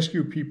search and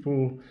rescue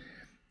people.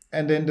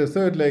 And then the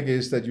third leg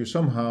is that you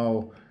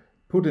somehow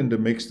put in the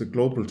mix the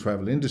global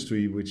travel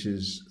industry, which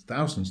is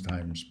thousands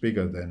times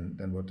bigger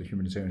than what the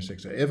humanitarian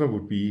sector ever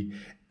would be,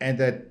 and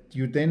that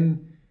you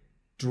then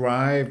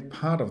drive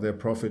part of their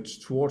profits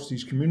towards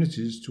these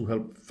communities to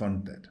help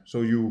fund that.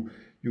 So you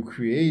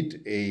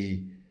create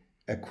a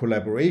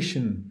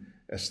collaboration,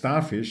 a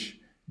starfish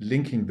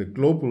linking the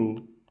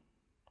global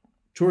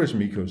tourism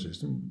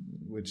ecosystem,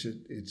 which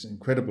it's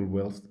incredible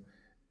wealth,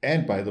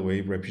 and by the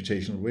way,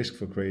 reputational risk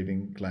for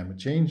creating climate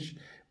change,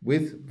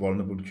 with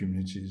vulnerable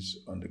communities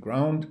on the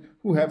ground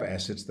who have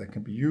assets that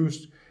can be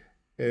used,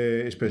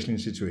 especially in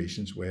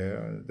situations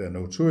where there are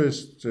no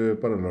tourists,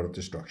 but a lot of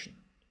destruction.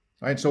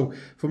 Right. So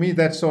for me,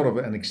 that's sort of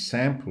an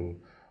example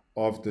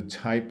of the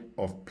type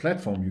of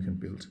platform you can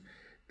build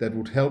that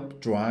would help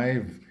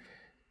drive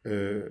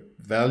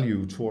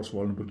value towards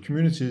vulnerable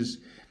communities.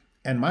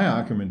 And my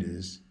argument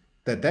is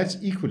that that's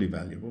equally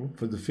valuable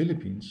for the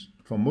Philippines,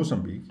 for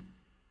Mozambique,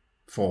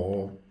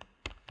 for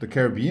the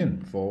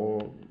Caribbean,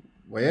 for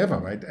wherever,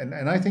 right?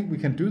 And I think we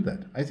can do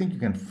that. I think you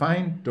can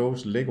find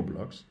those Lego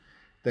blocks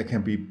that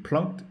can be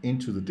plunked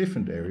into the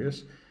different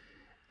areas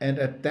and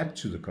adapt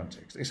to the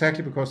context,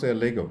 exactly because they're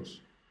Legos.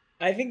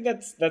 I think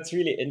that's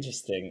really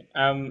interesting.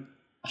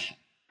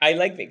 I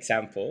like the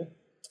example,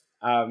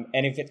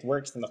 and if it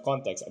works in the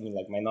context, I mean,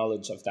 like my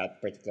knowledge of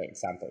that particular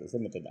example is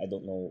limited. I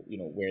don't know,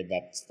 where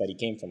that study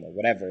came from or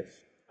whatever.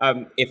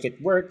 If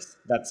it works,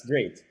 that's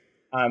great.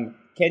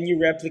 Can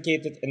you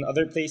replicate it in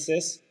other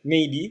places?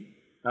 Maybe.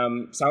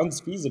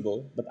 Sounds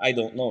feasible, but I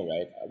don't know,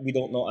 right? We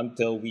don't know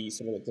until we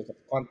sort of look at the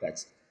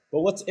context.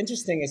 But what's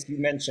interesting is you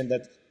mentioned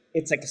that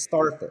it's like a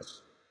starfish.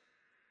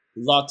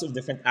 Lots of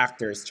different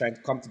actors trying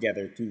to come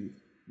together to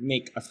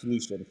make a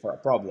solution for a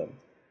problem.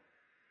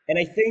 And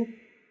I think,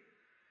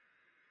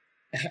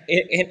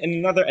 in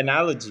another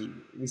analogy,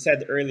 we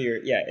said earlier,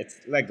 yeah,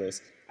 it's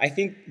Legos. I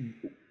think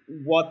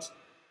what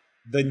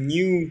the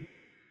new,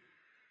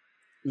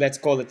 let's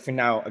call it for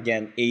now,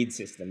 again, aid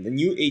system, the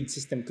new aid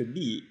system could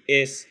be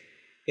is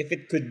if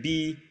it could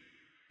be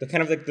the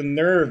kind of like the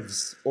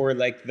nerves or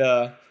like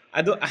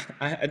I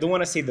don't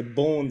want to say the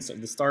bones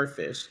of the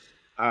starfish.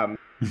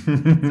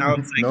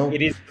 Sounds like No,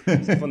 it is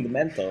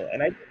fundamental,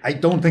 and I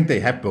don't think they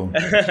have bones.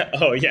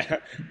 oh yeah,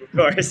 of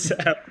course.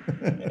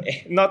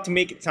 Not to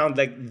make it sound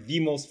like the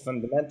most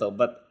fundamental,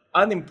 but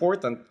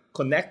unimportant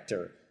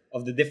connector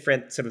of the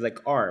different sort of like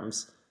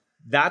arms.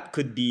 That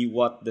could be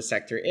what the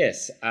sector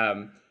is.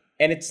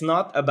 And it's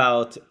not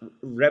about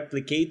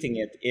replicating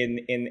it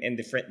in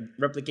different,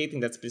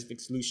 replicating that specific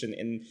solution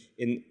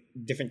in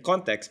different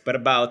contexts, but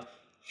about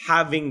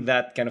having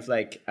that kind of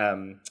like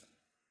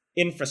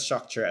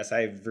infrastructure, as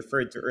I've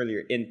referred to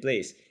earlier, in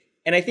place.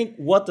 And I think,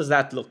 what does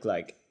that look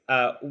like?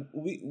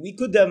 We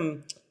could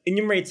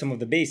enumerate some of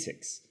the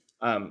basics.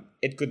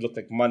 It could look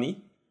like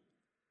money.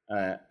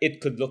 It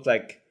could look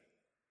like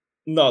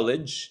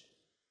knowledge.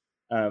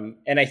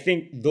 And I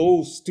think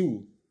those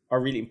two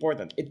are really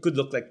important. It could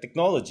look like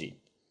technology,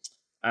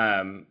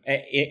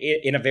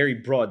 in a very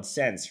broad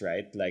sense,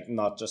 right? Like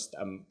not just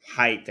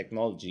high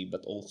technology,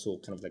 but also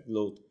kind of like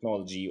low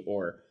technology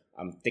or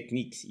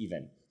techniques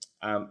even.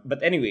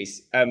 But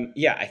anyways,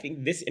 yeah, I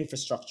think this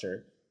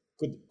infrastructure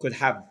could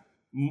have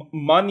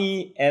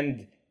money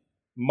and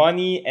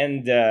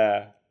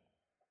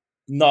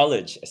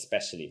knowledge,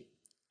 especially.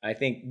 I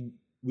think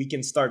we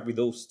can start with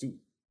those two.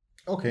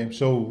 Okay,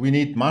 so we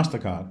need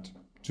MasterCard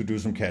to do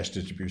some cash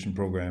distribution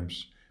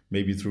programs,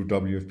 maybe through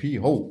WFP.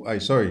 Oh, I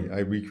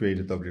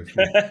recreated WFP.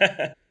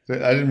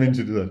 I didn't mean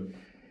to do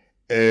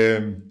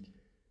that.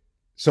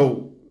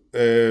 So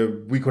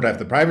we could have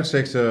the private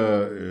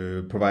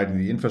sector providing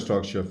the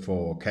infrastructure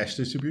for cash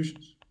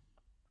distributions.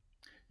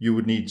 You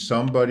would need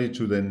somebody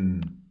to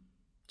then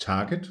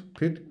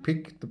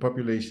pick the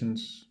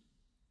populations.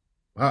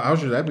 How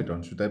should that be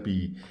done? Should that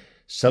be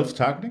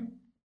self-targeting?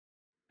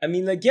 I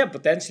mean, like, yeah,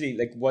 potentially,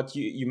 like what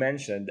you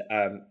mentioned.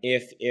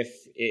 If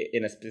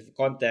in a specific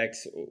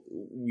context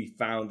we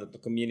found that the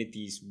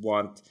communities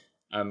want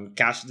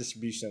cash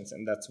distributions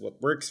and that's what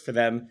works for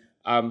them,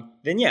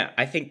 then yeah,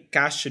 I think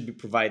cash should be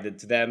provided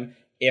to them.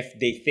 If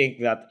they think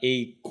that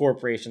a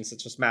corporation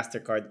such as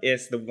MasterCard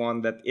is the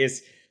one that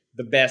is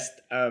the best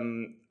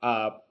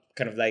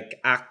kind of like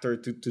actor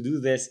to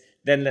do this,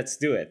 then let's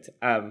do it.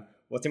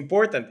 What's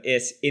important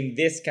is in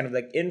this kind of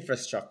like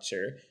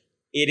infrastructure,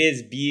 it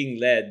is being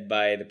led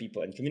by the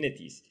people and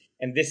communities.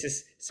 And this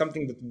is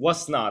something that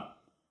was not,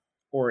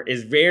 or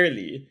is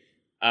rarely,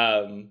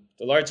 to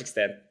a large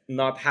extent,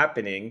 not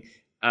happening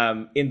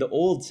in the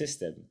old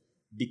system,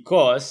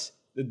 because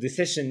the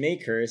decision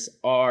makers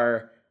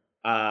are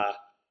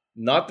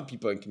not the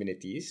people and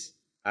communities.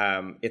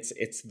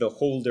 It's the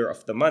holder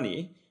of the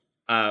money.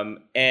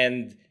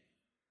 And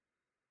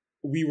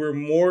we were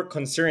more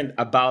concerned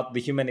about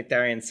the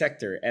humanitarian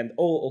sector and,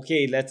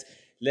 okay,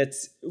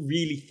 let's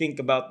really think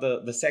about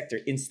the sector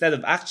instead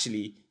of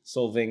actually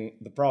solving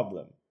the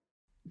problem.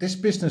 This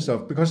business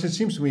of, because it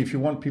seems to me if you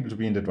want people to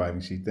be in the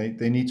driving seat,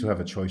 they need to have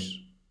a choice.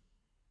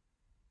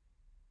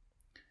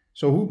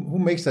 So who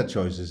makes that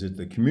choice? Is it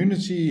the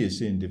community?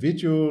 Is it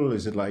individual?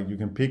 Is it like you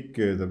can pick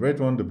the red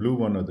one, the blue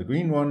one, or the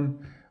green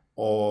one?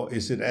 Or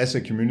is it as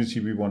a community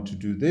we want to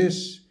do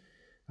this?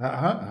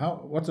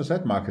 What does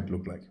that market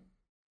look like?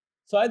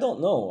 So I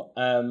don't know.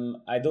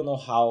 I don't know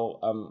how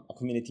a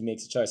community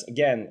makes a choice.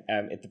 Again,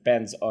 it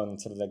depends on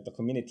sort of like the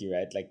community,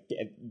 right? Like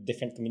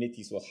different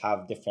communities will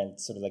have different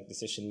sort of like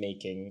decision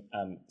making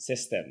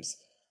systems,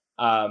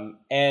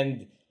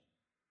 and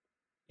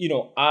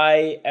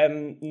I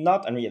am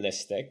not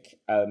unrealistic.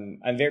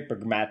 I'm very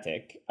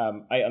pragmatic.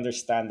 I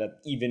understand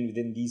that even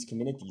within these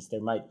communities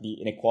there might be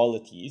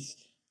inequalities,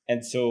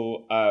 and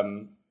so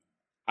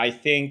I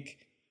think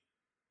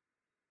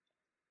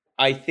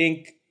I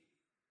think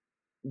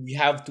we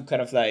have to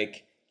kind of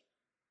like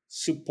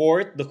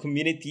support the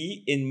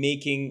community in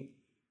making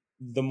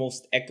the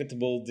most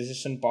equitable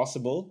decision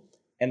possible,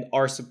 and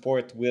our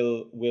support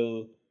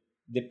will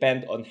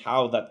depend on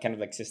how that kind of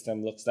like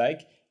system looks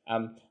like.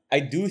 I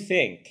do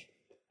think,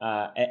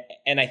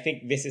 and I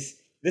think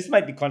this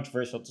might be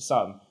controversial to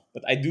some,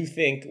 but I do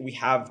think we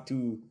have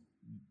to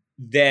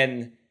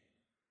then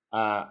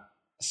uh,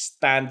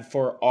 stand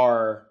for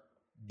our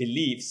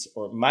beliefs,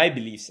 or my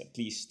beliefs at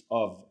least,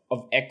 of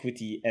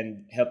equity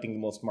and helping the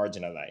most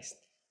marginalized.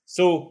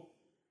 So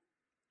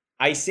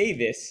I say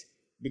this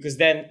because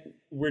then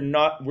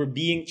we're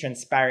being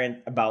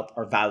transparent about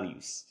our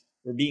values.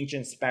 We're being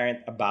transparent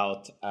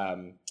about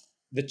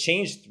the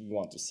change we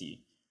want to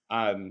see.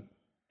 And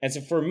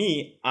so for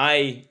me,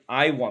 I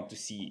want to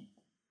see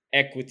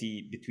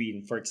equity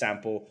between, for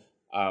example,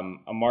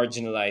 a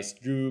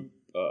marginalized group,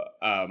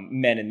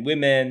 men and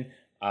women,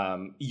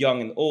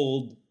 young and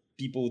old,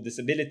 people with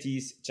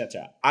disabilities,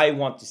 etc. I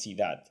want to see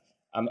that,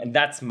 and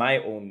that's my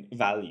own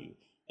value.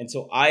 And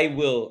so I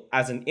will,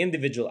 as an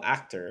individual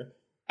actor,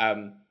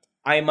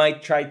 I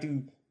might try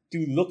to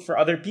look for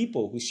other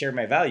people who share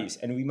my values,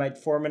 and we might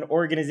form an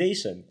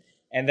organization,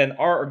 and then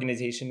our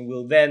organization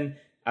will then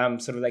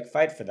sort of like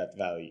fight for that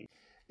value.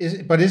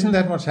 But isn't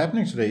that what's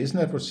happening today? Isn't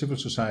that what civil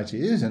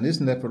society is? And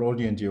isn't that what all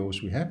the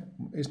NGOs we have?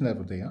 Isn't that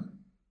what they are?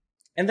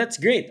 And that's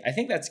great. I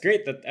think that's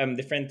great that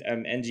different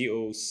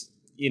NGOs,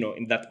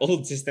 in that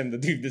old system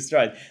that we've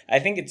destroyed, I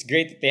think it's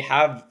great that they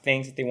have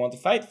things that they want to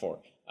fight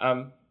for.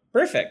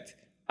 Perfect.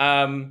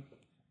 I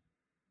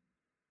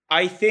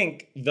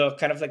think the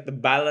kind of like the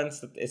balance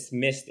that is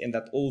missed in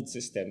that old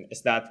system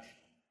is that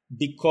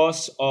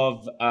because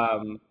of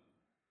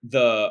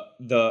the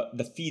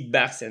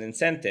feedbacks and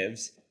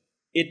incentives,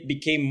 it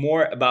became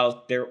more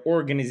about their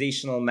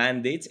organizational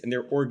mandates and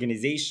their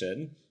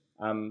organization,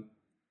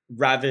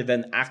 rather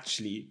than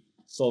actually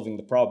solving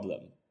the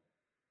problem.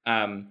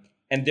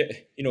 And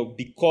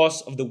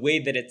because of the way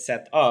that it's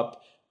set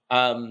up,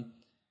 and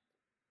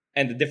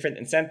the different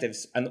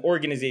incentives, an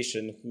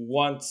organization who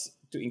wants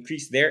to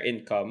increase their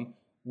income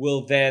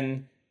will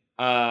then,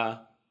 to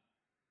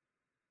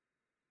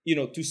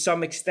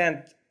some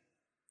extent,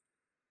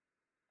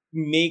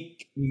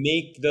 make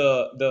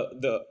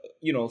the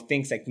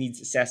things like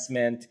needs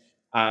assessment,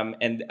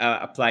 and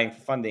applying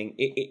for funding.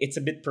 It's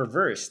a bit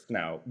perverse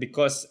now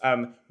because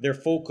they're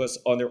focused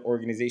on their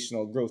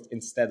organizational growth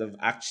instead of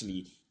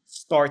actually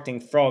starting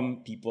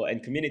from people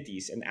and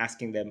communities and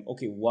asking them,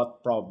 okay,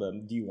 what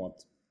problem do you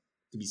want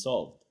to be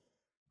solved?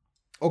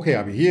 Okay,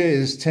 Avi, here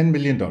is $10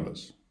 million.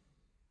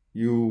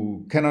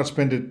 You cannot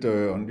spend it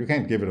you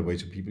can't give it away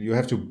to people. You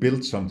have to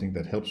build something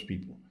that helps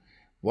people.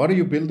 What are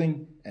you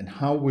building, and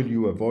how will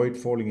you avoid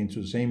falling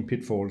into the same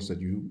pitfalls that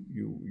you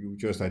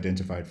just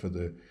identified for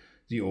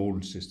the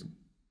old system?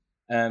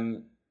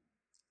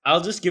 I'll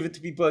just give it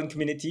to people and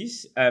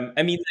communities.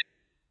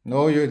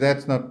 No,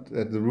 that's not.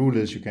 The rule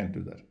is you can't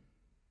do that.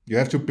 You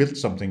have to build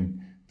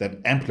something that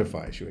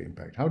amplifies your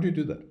impact. How do you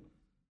do that?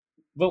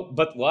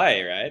 But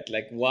why, right?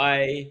 Like,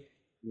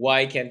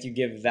 why can't you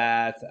give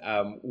that?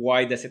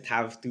 Why does it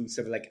have to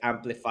sort of like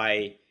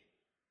amplify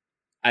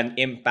an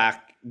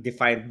impact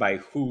defined by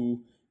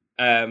who?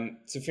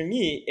 So for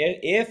me,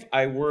 if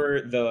I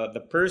were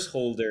the purse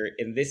holder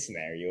in this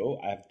scenario,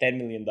 I have $10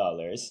 million.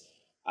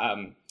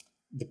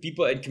 The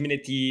people and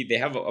community, they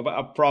have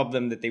a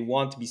problem that they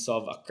want to be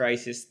solved, a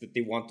crisis that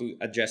they want to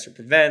address or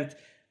prevent.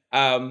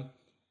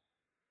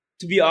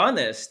 To be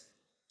honest,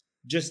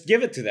 just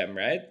give it to them,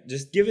 right?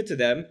 Just give it to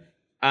them,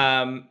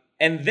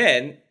 and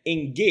then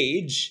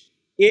engage.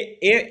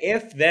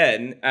 If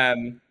then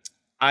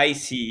I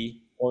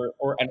see,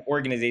 or an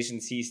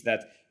organization sees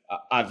that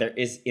there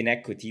is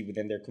inequity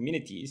within their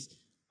communities,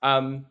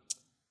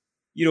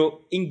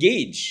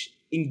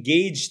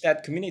 engage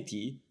that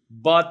community.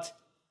 But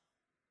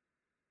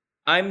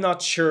I'm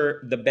not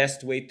sure the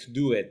best way to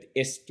do it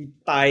is to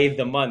tie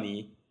the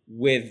money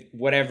with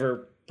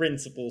whatever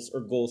principles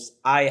or goals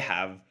I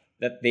have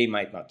that they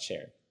might not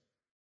share.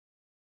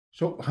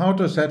 So, how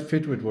does that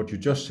fit with what you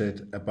just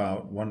said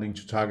about wanting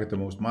to target the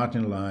most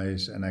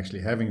marginalized and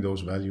actually having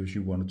those values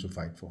you wanted to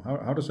fight for?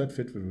 How does that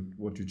fit with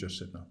what you just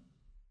said now?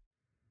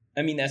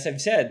 I mean, as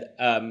I've said,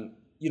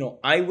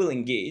 I will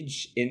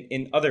engage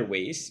in other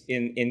ways,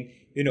 in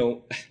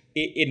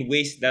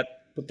ways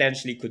that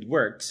potentially could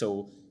work.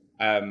 So,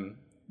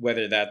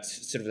 whether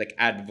that's sort of like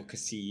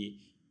advocacy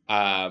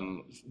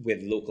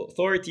with local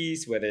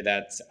authorities, whether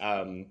that's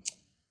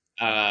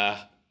uh,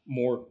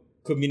 more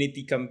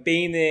community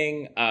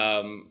campaigning,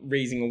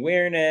 raising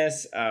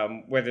awareness,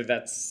 whether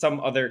that's some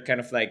other kind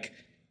of like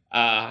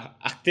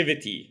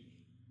activity.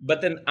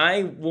 But then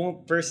I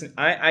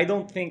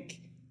don't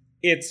think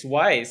it's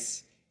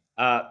wise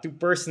to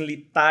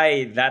personally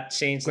tie that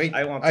change that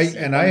I Great. want to see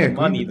I on the agree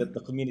money with that that.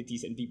 the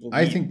communities and people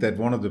I need. think that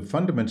one of the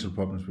fundamental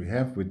problems we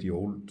have with the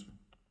old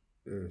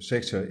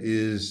sector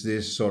is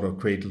this sort of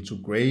cradle to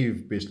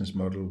grave business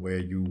model where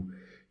you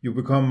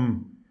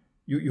become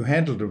you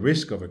handle the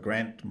risk of a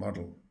grant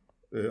model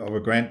of a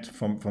grant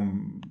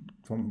from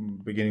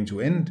beginning to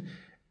end,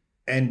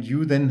 and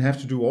you then have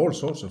to do all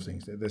sorts of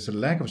things. There's a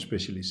lack of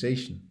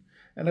specialization,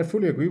 and I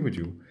fully agree with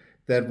you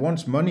that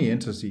once money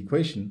enters the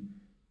equation,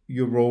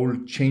 your role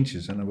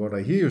changes. And what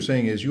I hear you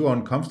saying is you're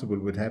uncomfortable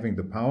with having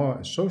the power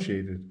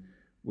associated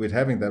with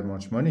having that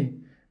much money,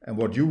 and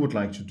what you would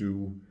like to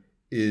do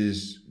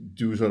is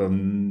do sort of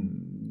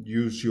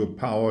use your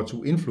power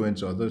to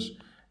influence others,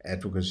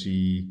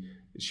 advocacy,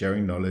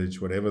 sharing knowledge,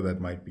 whatever that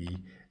might be,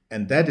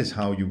 and that is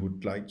how you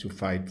would like to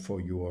fight for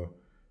your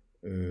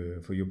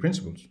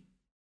principles.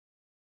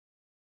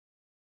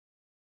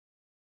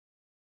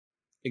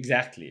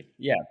 Exactly.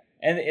 Yeah,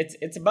 and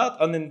it's about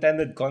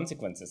unintended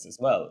consequences as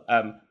well.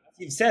 As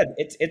you've said,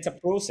 it's a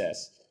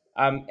process,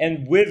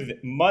 and with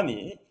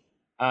money,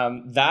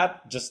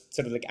 that just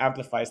sort of like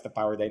amplifies the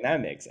power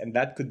dynamics, and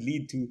that could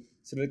lead to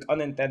sort of like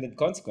unintended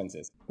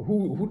consequences.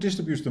 Who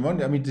distributes the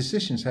money? I mean,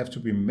 decisions have to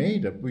be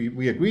made.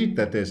 We agreed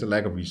that there's a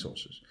lack of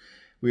resources.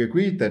 We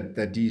agreed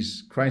that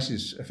these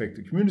crises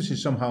affected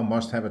communities somehow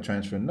must have a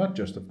transfer not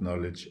just of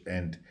knowledge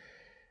and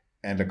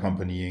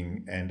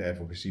accompanying and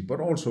advocacy,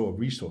 but also of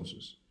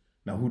resources.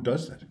 Now, who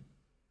does that?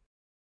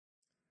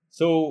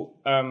 So,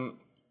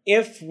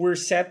 if we're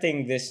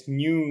setting this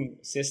new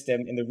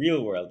system in the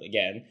real world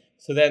again,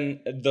 so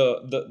then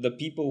the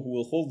people who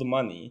will hold the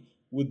money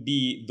would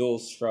be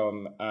those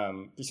from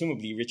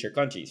presumably richer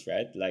countries,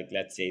 right? Like,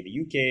 let's say the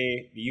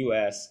UK, the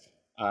US,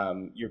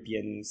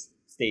 European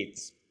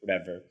states,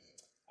 whatever.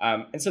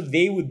 And so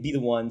they would be the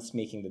ones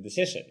making the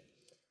decision.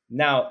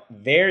 Now,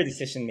 their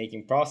decision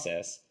making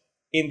process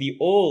in the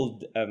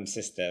old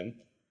system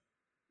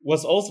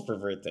was also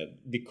perverted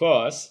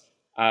because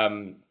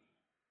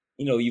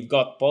you've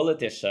got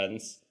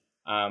politicians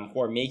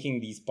who are making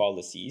these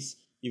policies.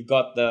 You've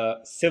got the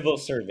civil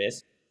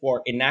service who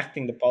are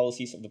enacting the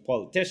policies of the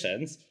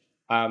politicians.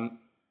 Um,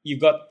 you've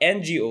got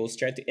NGOs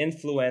trying to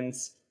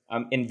influence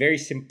in very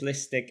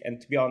simplistic and,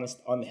 to be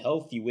honest,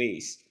 unhealthy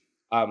ways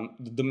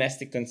the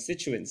domestic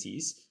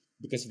constituencies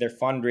because of their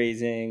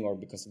fundraising or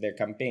because of their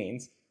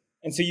campaigns.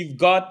 And so you've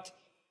got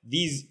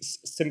these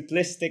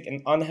simplistic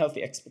and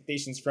unhealthy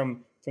expectations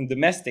from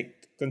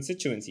domestic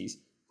constituencies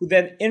who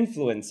then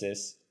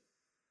influences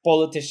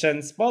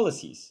politicians'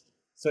 policies.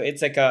 So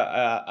it's like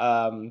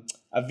a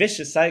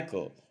vicious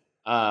cycle.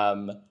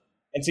 Um,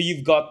 and so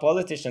you've got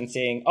politicians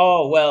saying,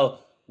 "Oh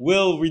well,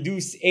 we'll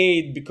reduce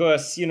aid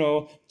because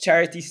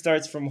charity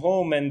starts from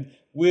home, and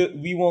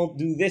we won't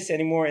do this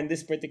anymore in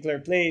this particular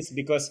place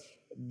because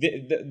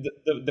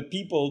the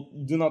people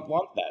do not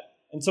want that."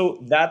 And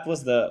so that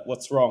was the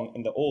what's wrong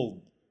in the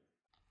old.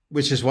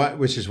 Which is why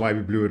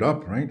we blew it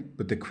up, right?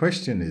 But the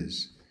question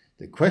is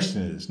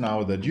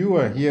now that you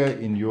are here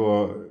in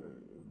your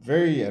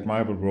very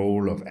admirable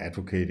role of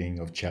advocating,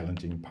 of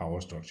challenging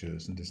power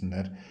structures and this and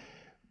that,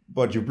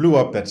 but you blew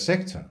up that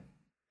sector.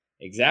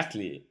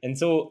 Exactly. And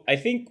so I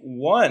think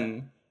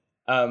one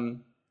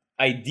um,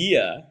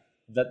 idea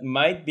that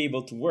might be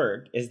able to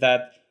work is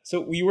that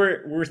so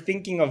we're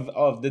thinking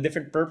of the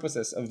different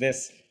purposes of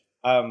this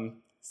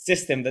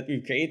system that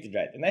we've created,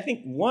 right? And I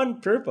think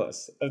one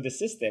purpose of the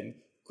system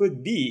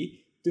could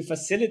be to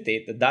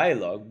facilitate the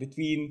dialogue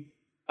between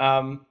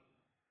um,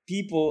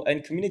 people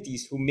and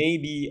communities who may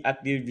be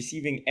at the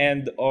receiving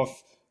end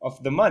of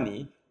the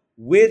money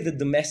with the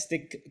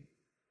domestic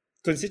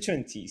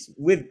constituencies,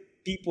 with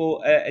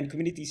people and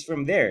communities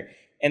from there,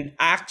 and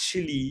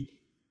actually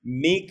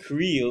make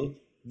real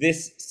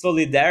this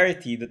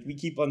solidarity that we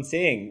keep on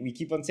saying. We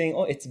keep on saying,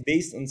 oh, it's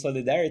based on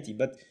solidarity,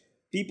 but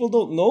people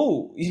don't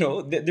know,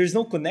 there's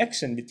no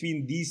connection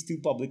between these two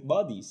public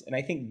bodies. And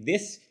I think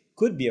this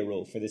could be a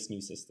role for this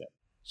new system.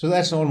 So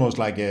that's almost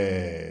like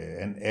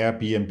an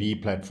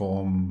Airbnb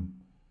platform.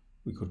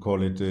 We could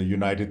call it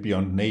United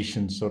Beyond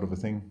Nations sort of a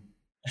thing.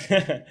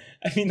 I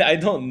mean, I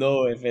don't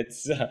know if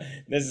it's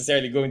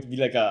necessarily going to be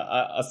like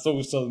a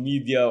social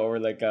media or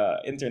like a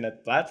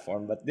internet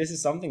platform, but this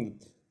is something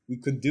that we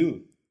could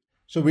do.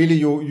 So really,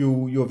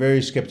 you're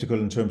very skeptical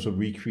in terms of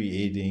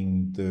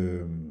recreating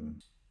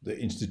the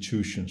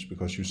institutions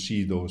because you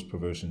see those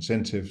perverse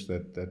incentives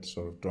that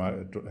sort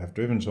of have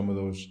driven some of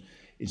those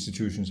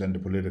institutions and the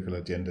political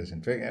agendas.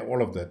 In fact,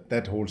 all of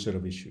that whole set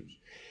of issues.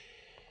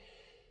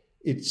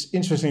 It's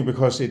interesting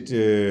because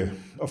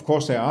of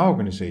course, there are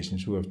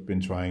organizations who have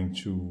been trying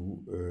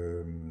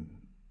to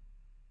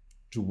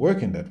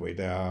work in that way.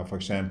 There are, for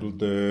example,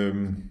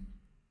 the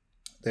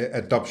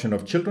adoption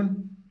of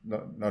children,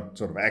 not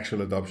sort of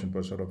actual adoption,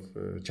 but sort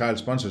of child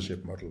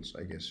sponsorship models,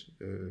 I guess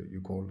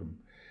you call them,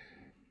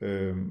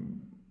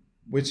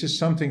 which is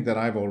something that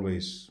I've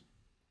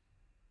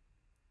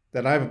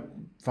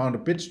found a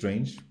bit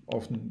strange.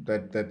 Often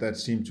that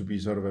seemed to be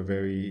sort of a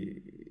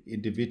very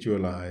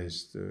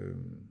individualized.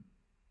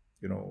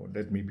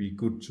 Let me be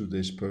good to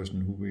this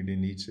person who really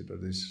needs it, or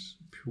this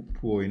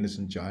poor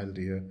innocent child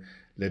here.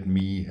 Let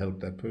me help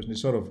that person.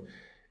 It's sort of,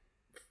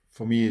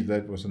 for me,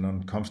 that was an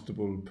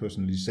uncomfortable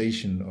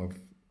personalization of,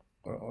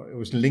 or it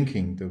was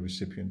linking the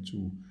recipient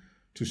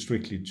to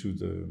strictly to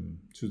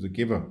the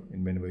giver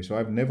in many ways. So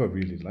I've never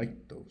really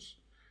liked those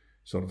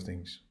sort of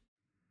things.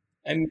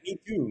 And me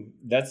too.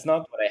 That's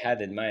not what I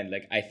had in mind.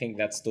 Like, I think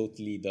that's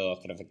totally the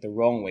kind of like the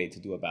wrong way to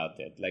do about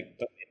it. Like,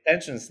 the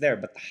intention's there,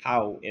 but the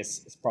how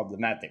is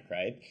problematic,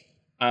 right?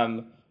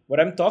 What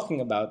I'm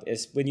talking about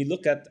is when you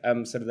look at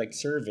sort of like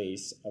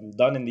surveys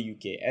done in the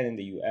UK and in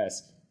the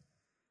US,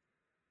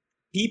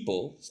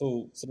 people,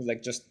 so sort of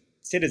like just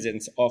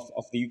citizens of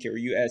the UK or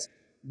US,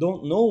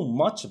 don't know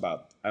much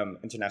about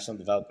international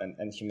development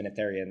and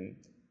humanitarian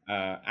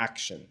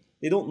action.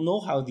 They don't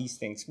know how these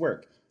things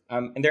work.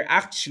 And they're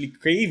actually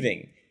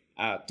craving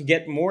to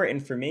get more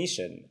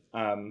information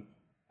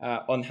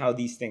on how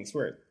these things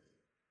work.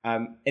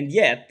 And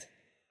yet,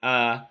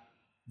 uh,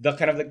 the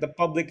kind of like the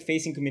public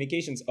facing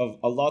communications of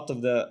a lot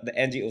of the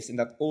NGOs in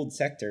that old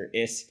sector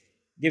is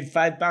give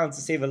 £5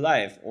 to save a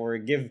life, or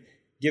give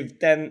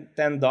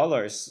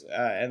 $10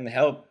 and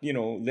help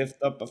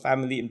lift up a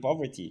family in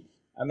poverty.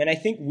 And I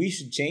think we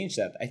should change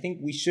that. I think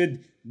we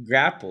should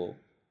grapple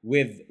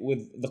with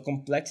the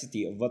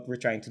complexity of what we're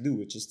trying to do,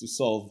 which is to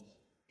solve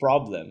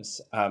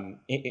problems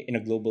in a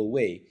global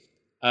way.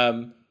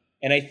 And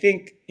I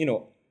think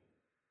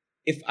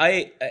if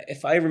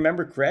I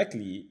remember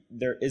correctly,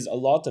 there is a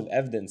lot of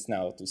evidence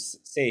now to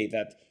say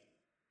that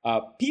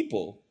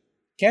people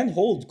can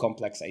hold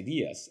complex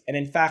ideas, and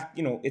in fact,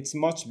 it's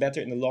much better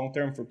in the long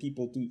term for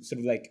people to sort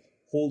of like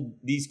hold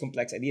these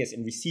complex ideas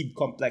and receive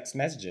complex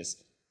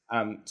messages,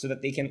 so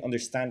that they can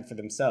understand for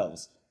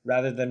themselves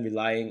rather than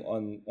relying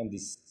on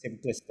these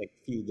simplistic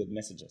feel good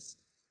messages.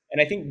 And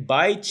I think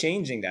by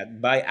changing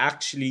that, by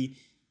actually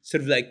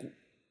sort of like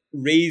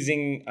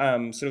raising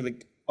sort of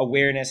like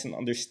awareness and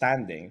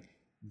understanding,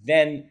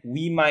 then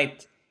we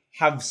might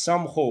have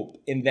some hope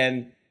in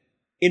then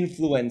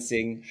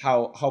influencing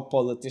how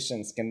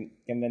politicians can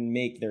then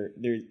make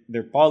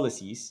their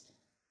policies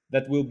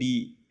that will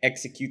be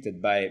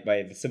executed by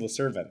the civil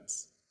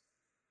servants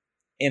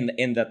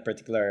in that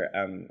particular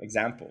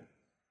example.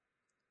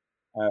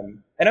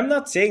 And I'm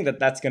not saying that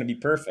that's going to be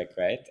perfect,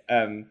 right?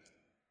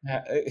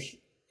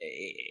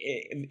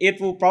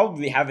 It will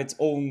probably have its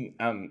own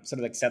sort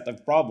of like set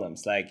of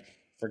problems, like,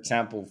 for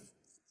example,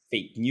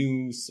 fake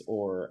news,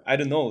 or I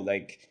don't know,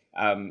 like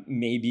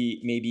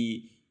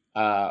maybe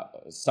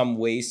some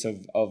ways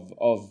of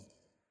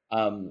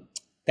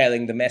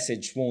telling the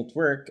message won't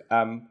work.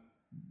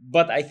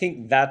 But I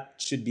think that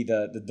should be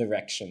the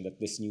direction that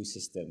this new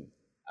system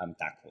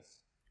tackles.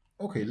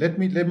 Okay, let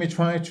me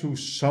try to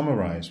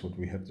summarize what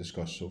we have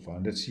discussed so far,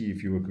 and let's see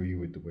if you agree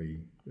with the way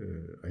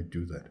I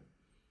do that.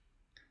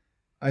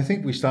 I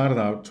think we started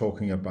out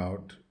talking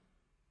about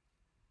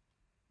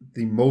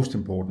the most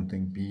important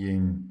thing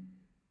being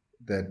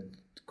that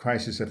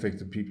crisis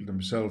affected people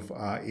themselves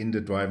are in the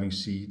driving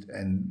seat,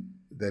 and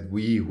that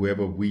we,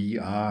 whoever we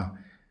are,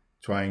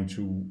 trying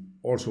to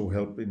also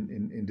help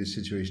in this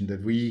situation,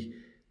 that we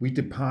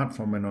depart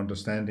from an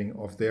understanding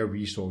of their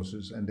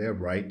resources and their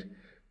right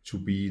to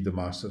be the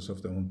masters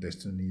of their own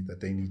destiny, that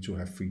they need to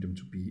have freedom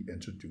to be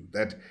and to do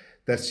that.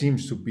 That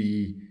seems to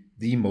be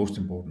the most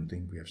important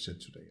thing we have said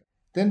today.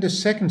 Then the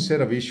second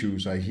set of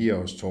issues I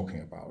hear us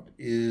talking about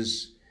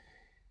is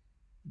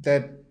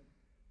that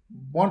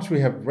once we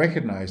have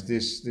recognized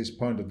this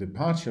point of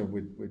departure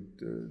with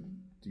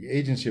the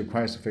agency of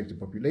crisis affected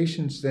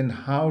populations, then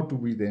how do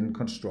we then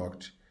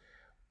construct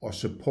or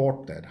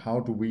support that?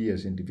 How do we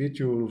as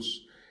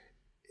individuals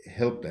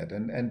help that?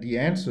 And the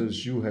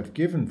answers you have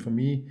given for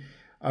me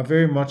are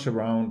very much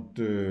around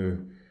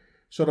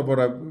sort of what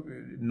I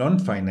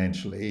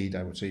non-financial aid,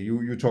 I would say.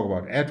 You talk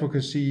about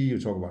advocacy, you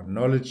talk about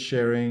knowledge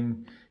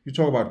sharing, you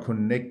talk about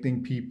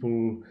connecting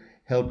people,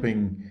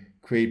 helping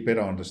create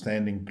better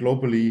understanding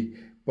globally,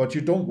 but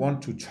you don't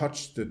want to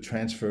touch the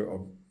transfer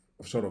of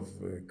sort of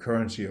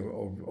currency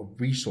of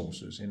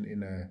resources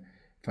in a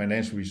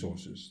financial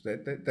resources.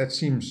 That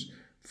seems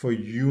for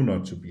you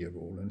not to be a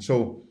role. And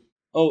so,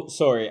 Oh,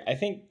 sorry. I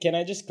think, can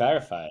I just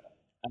clarify?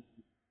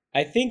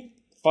 I think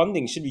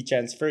funding should be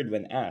transferred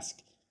when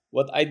asked.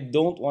 What I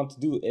don't want to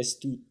do is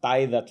to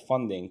tie that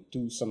funding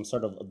to some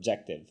sort of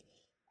objective.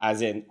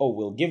 As in, oh,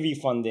 we'll give you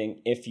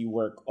funding if you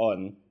work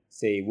on,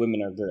 say,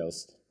 women or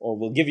girls, or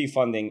we'll give you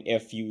funding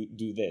if you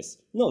do this.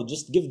 No,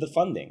 just give the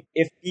funding.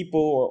 If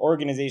people or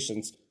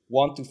organizations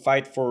want to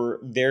fight for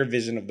their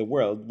vision of the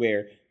world,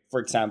 where for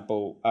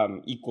example,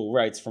 equal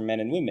rights for men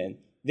and women,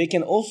 they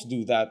can also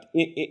do that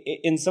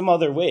in some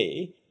other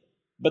way,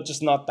 but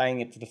just not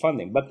tying it to the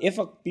funding. But if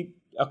a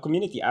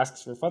community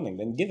asks for funding,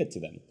 then give it to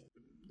them.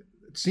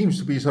 It seems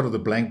to be sort of the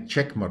blank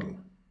check model,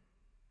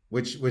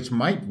 which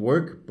might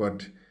work,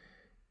 but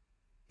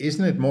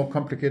isn't it more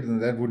complicated than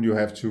that? Wouldn't you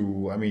have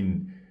to? I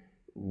mean,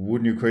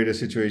 wouldn't you create a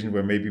situation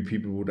where maybe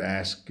people would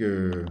ask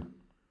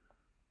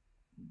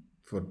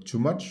for too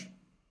much?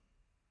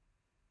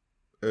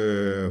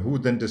 Who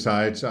then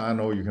decides? Ah,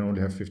 no, you can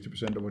only have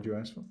 50% of what you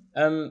asked for.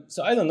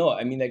 So I don't know.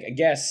 I mean, like, I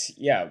guess,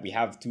 yeah, we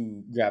have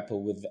to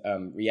grapple with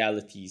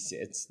realities.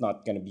 It's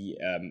not going to be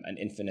an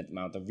infinite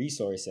amount of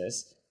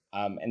resources,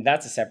 and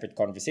that's a separate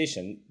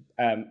conversation.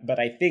 But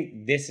I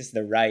think this is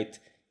the right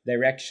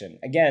direction.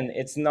 Again,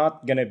 it's never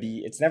gonna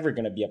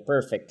be a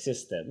perfect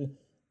system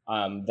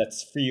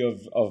that's free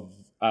of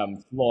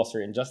flaws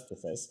or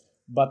injustices.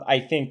 But I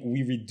think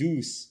we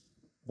reduce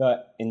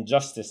the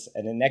injustice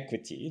and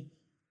inequity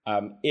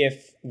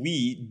if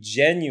we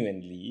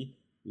genuinely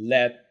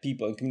let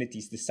people and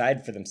communities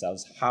decide for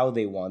themselves how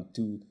they want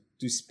to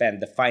spend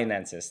the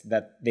finances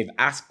that they've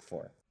asked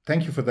for.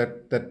 Thank you for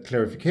that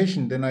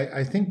clarification. Then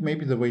I think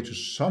maybe the way to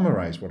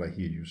summarize what I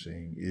hear you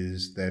saying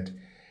is that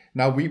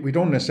now we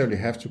don't necessarily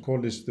have to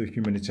call this the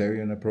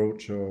humanitarian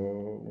approach,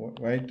 or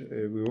right?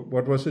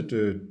 What was it?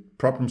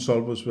 Problem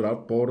solvers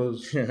without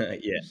borders,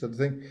 Yeah. sort of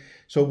thing.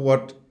 So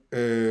what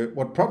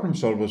problem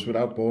solvers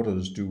without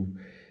borders do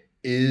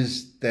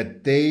is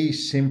that they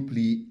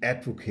simply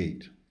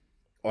advocate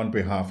on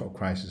behalf of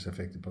crisis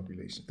affected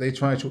populations. They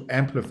try to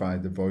amplify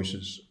the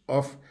voices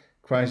of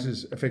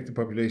crisis affected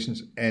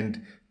populations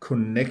and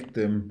connect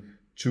them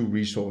to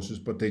resources,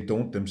 but they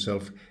don't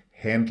themselves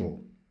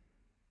handle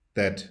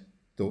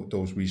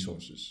those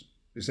resources.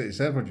 Is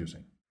that what you're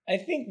saying? I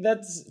think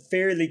that's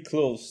fairly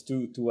close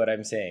to what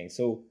I'm saying.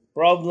 So,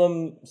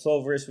 problem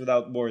solvers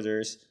without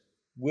borders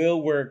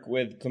will work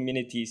with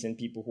communities and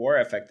people who are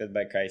affected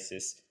by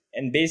crisis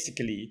and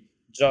basically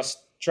just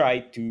try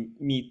to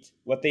meet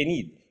what they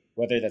need,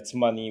 whether that's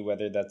money,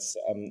 whether that's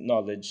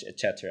knowledge,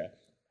 etc.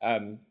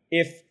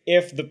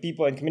 If the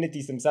people and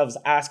communities themselves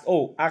ask,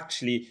 oh,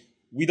 actually,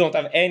 we don't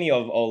have any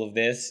of all of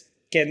this,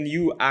 can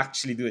you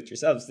actually do it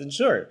yourselves? Then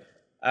sure,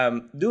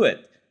 do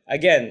it.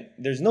 Again,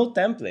 there's no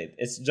template.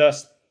 It's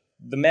just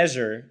the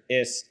measure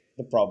is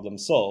the problem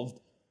solved.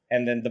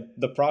 And then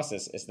the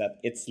process is that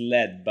it's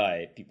led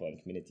by people and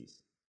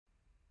communities.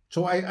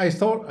 So I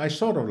thought I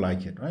sort of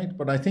like it, right?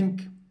 But I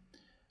think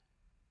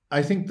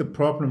the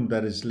problem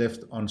that is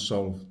left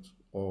unsolved,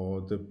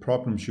 or the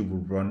problems you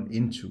will run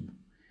into,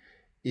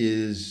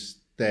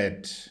 is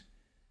that,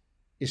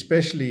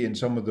 especially in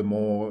some of the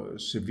more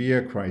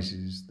severe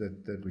crises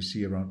that we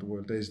see around the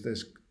world,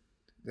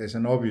 there's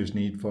an obvious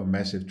need for a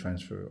massive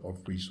transfer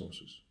of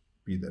resources,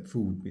 be that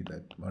food, be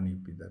that money,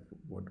 be that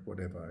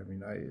whatever. I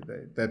mean,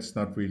 that's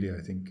not really,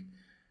 I think,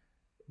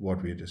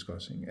 what we're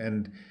discussing.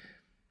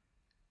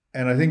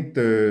 And I think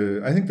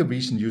the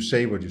reason you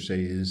say what you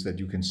say is that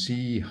you can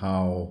see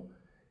how,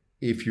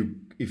 if you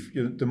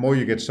the more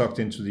you get sucked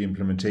into the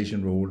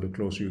implementation role, the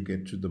closer you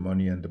get to the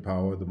money and the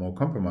power, the more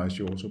compromised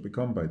you also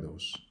become by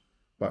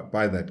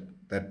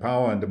that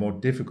power, and the more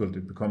difficult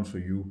it becomes for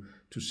you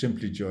to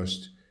simply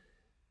just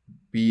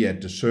be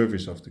at the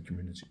service of the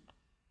community.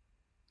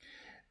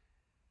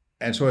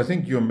 And so I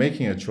think you're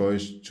making a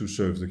choice to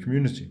serve the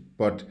community,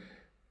 but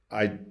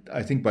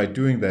I think by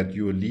doing that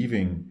you are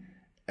leaving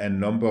a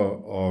number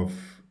of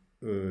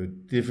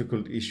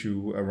difficult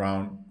issue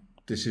around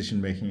decision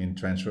making and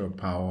transfer of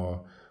power,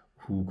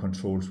 who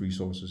controls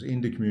resources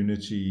in the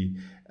community,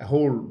 a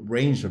whole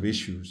range of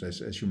issues,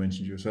 as you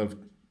mentioned yourself.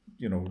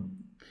 You know,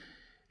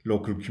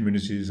 local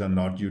communities are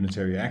not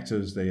unitary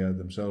actors; they are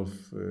themselves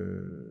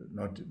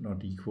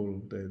not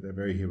equal. They're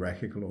very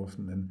hierarchical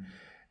often,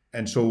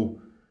 and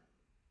so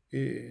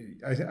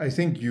I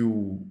think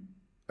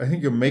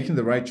you're making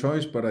the right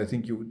choice, but I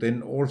think you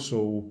then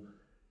also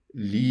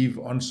leave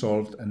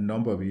unsolved a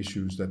number of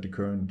issues that the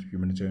current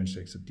humanitarian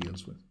sector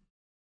deals with.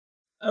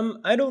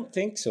 I don't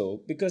think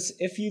so, because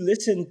if you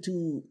listen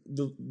to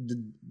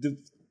the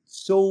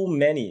so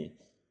many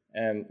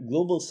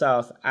global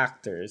South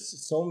actors,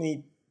 so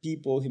many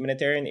people,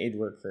 humanitarian aid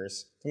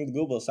workers from the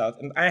global South,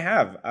 and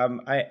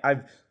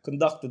I've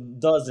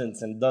conducted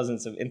dozens and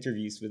dozens of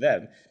interviews with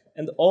them,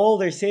 and all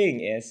they're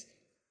saying is,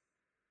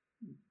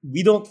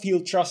 we don't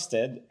feel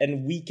trusted,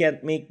 and we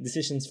can't make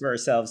decisions for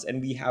ourselves, and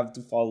we have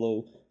to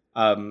follow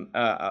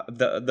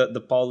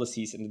the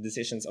policies and the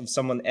decisions of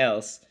someone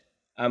else.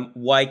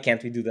 Why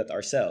can't we do that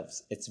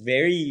ourselves? It's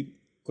very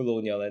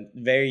colonial and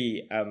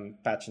very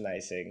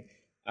patronizing,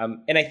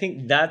 and I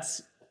think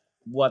that's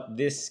what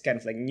this kind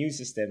of like new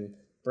system,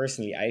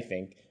 personally, I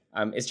think,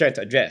 is trying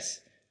to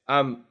address.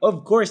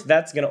 Of course,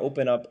 that's going to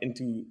open up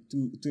into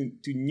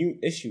to new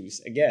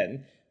issues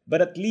again,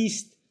 but at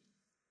least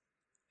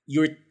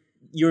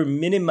you're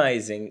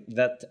minimizing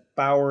that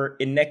power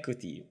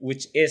inequity,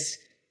 which is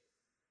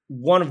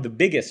one of the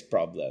biggest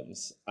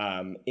problems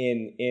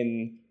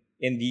in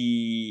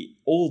the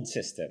old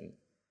system.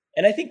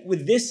 And I think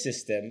with this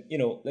system,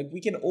 like we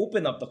can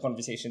open up the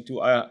conversation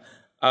to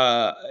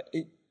uh,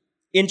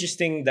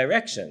 interesting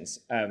directions.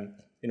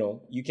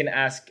 You can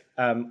ask,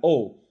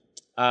 so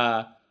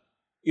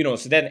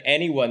then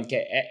anyone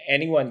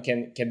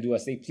can do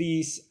as they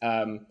please,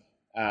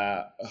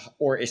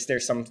 or is there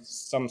some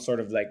sort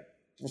of like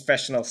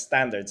professional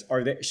standards?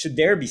 Should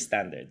there be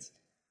standards?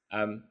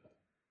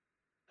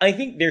 I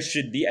think there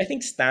should be. I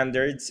think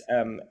standards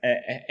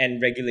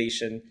and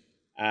regulation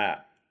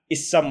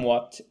is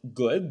somewhat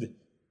good.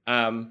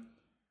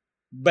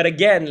 But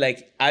again,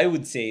 like I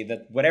would say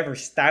that whatever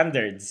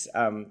standards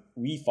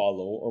we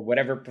follow or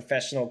whatever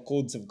professional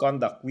codes of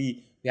conduct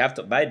we have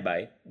to abide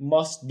by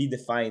must be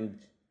defined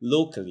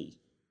locally.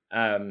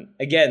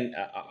 Again,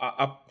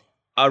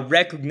 a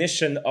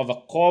recognition of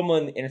a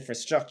common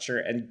infrastructure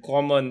and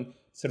common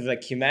sort of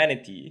like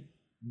humanity,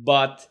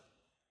 but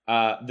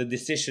the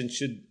decision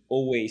should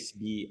always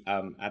be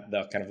at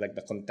the kind of like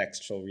the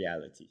contextual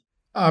reality.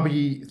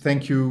 Abi,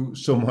 thank you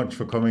so much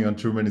for coming on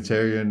True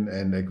Humanitarian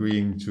and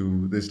agreeing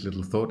to this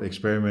little thought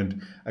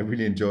experiment. I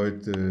really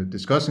enjoyed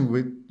discussing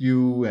with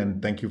you,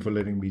 and thank you for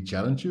letting me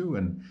challenge you.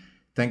 And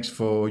thanks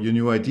for your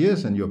new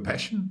ideas and your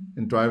passion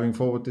in driving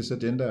forward this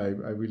agenda.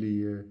 I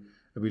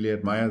really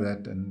admire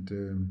that, and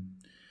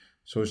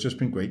so it's just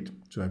been great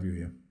to have you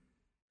here.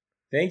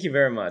 Thank you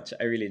very much.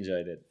 I really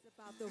enjoyed it.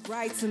 About the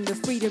rights and the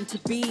freedom to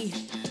be,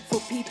 for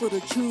people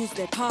to choose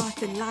their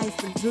path in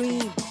life and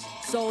dream.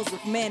 Souls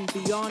of men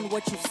beyond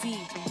what you see.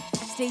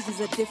 Stages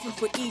are different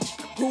for each.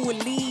 Who will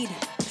lead?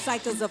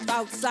 Cycles of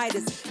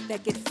outsiders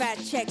that get fat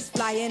checks,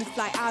 fly in,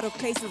 fly out of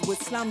places with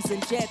slums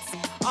and jets.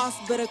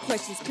 Ask better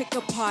questions, pick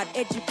apart,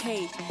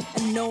 educate,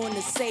 and no one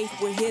is safe.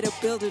 We're here to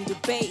build and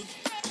debate.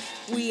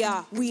 We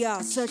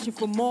are searching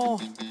for more.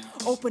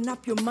 Open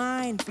up your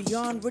mind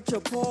beyond rich or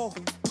poor.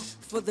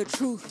 For the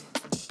truth,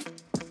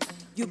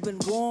 you've been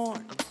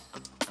warned.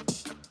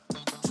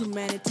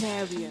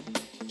 Humanitarian.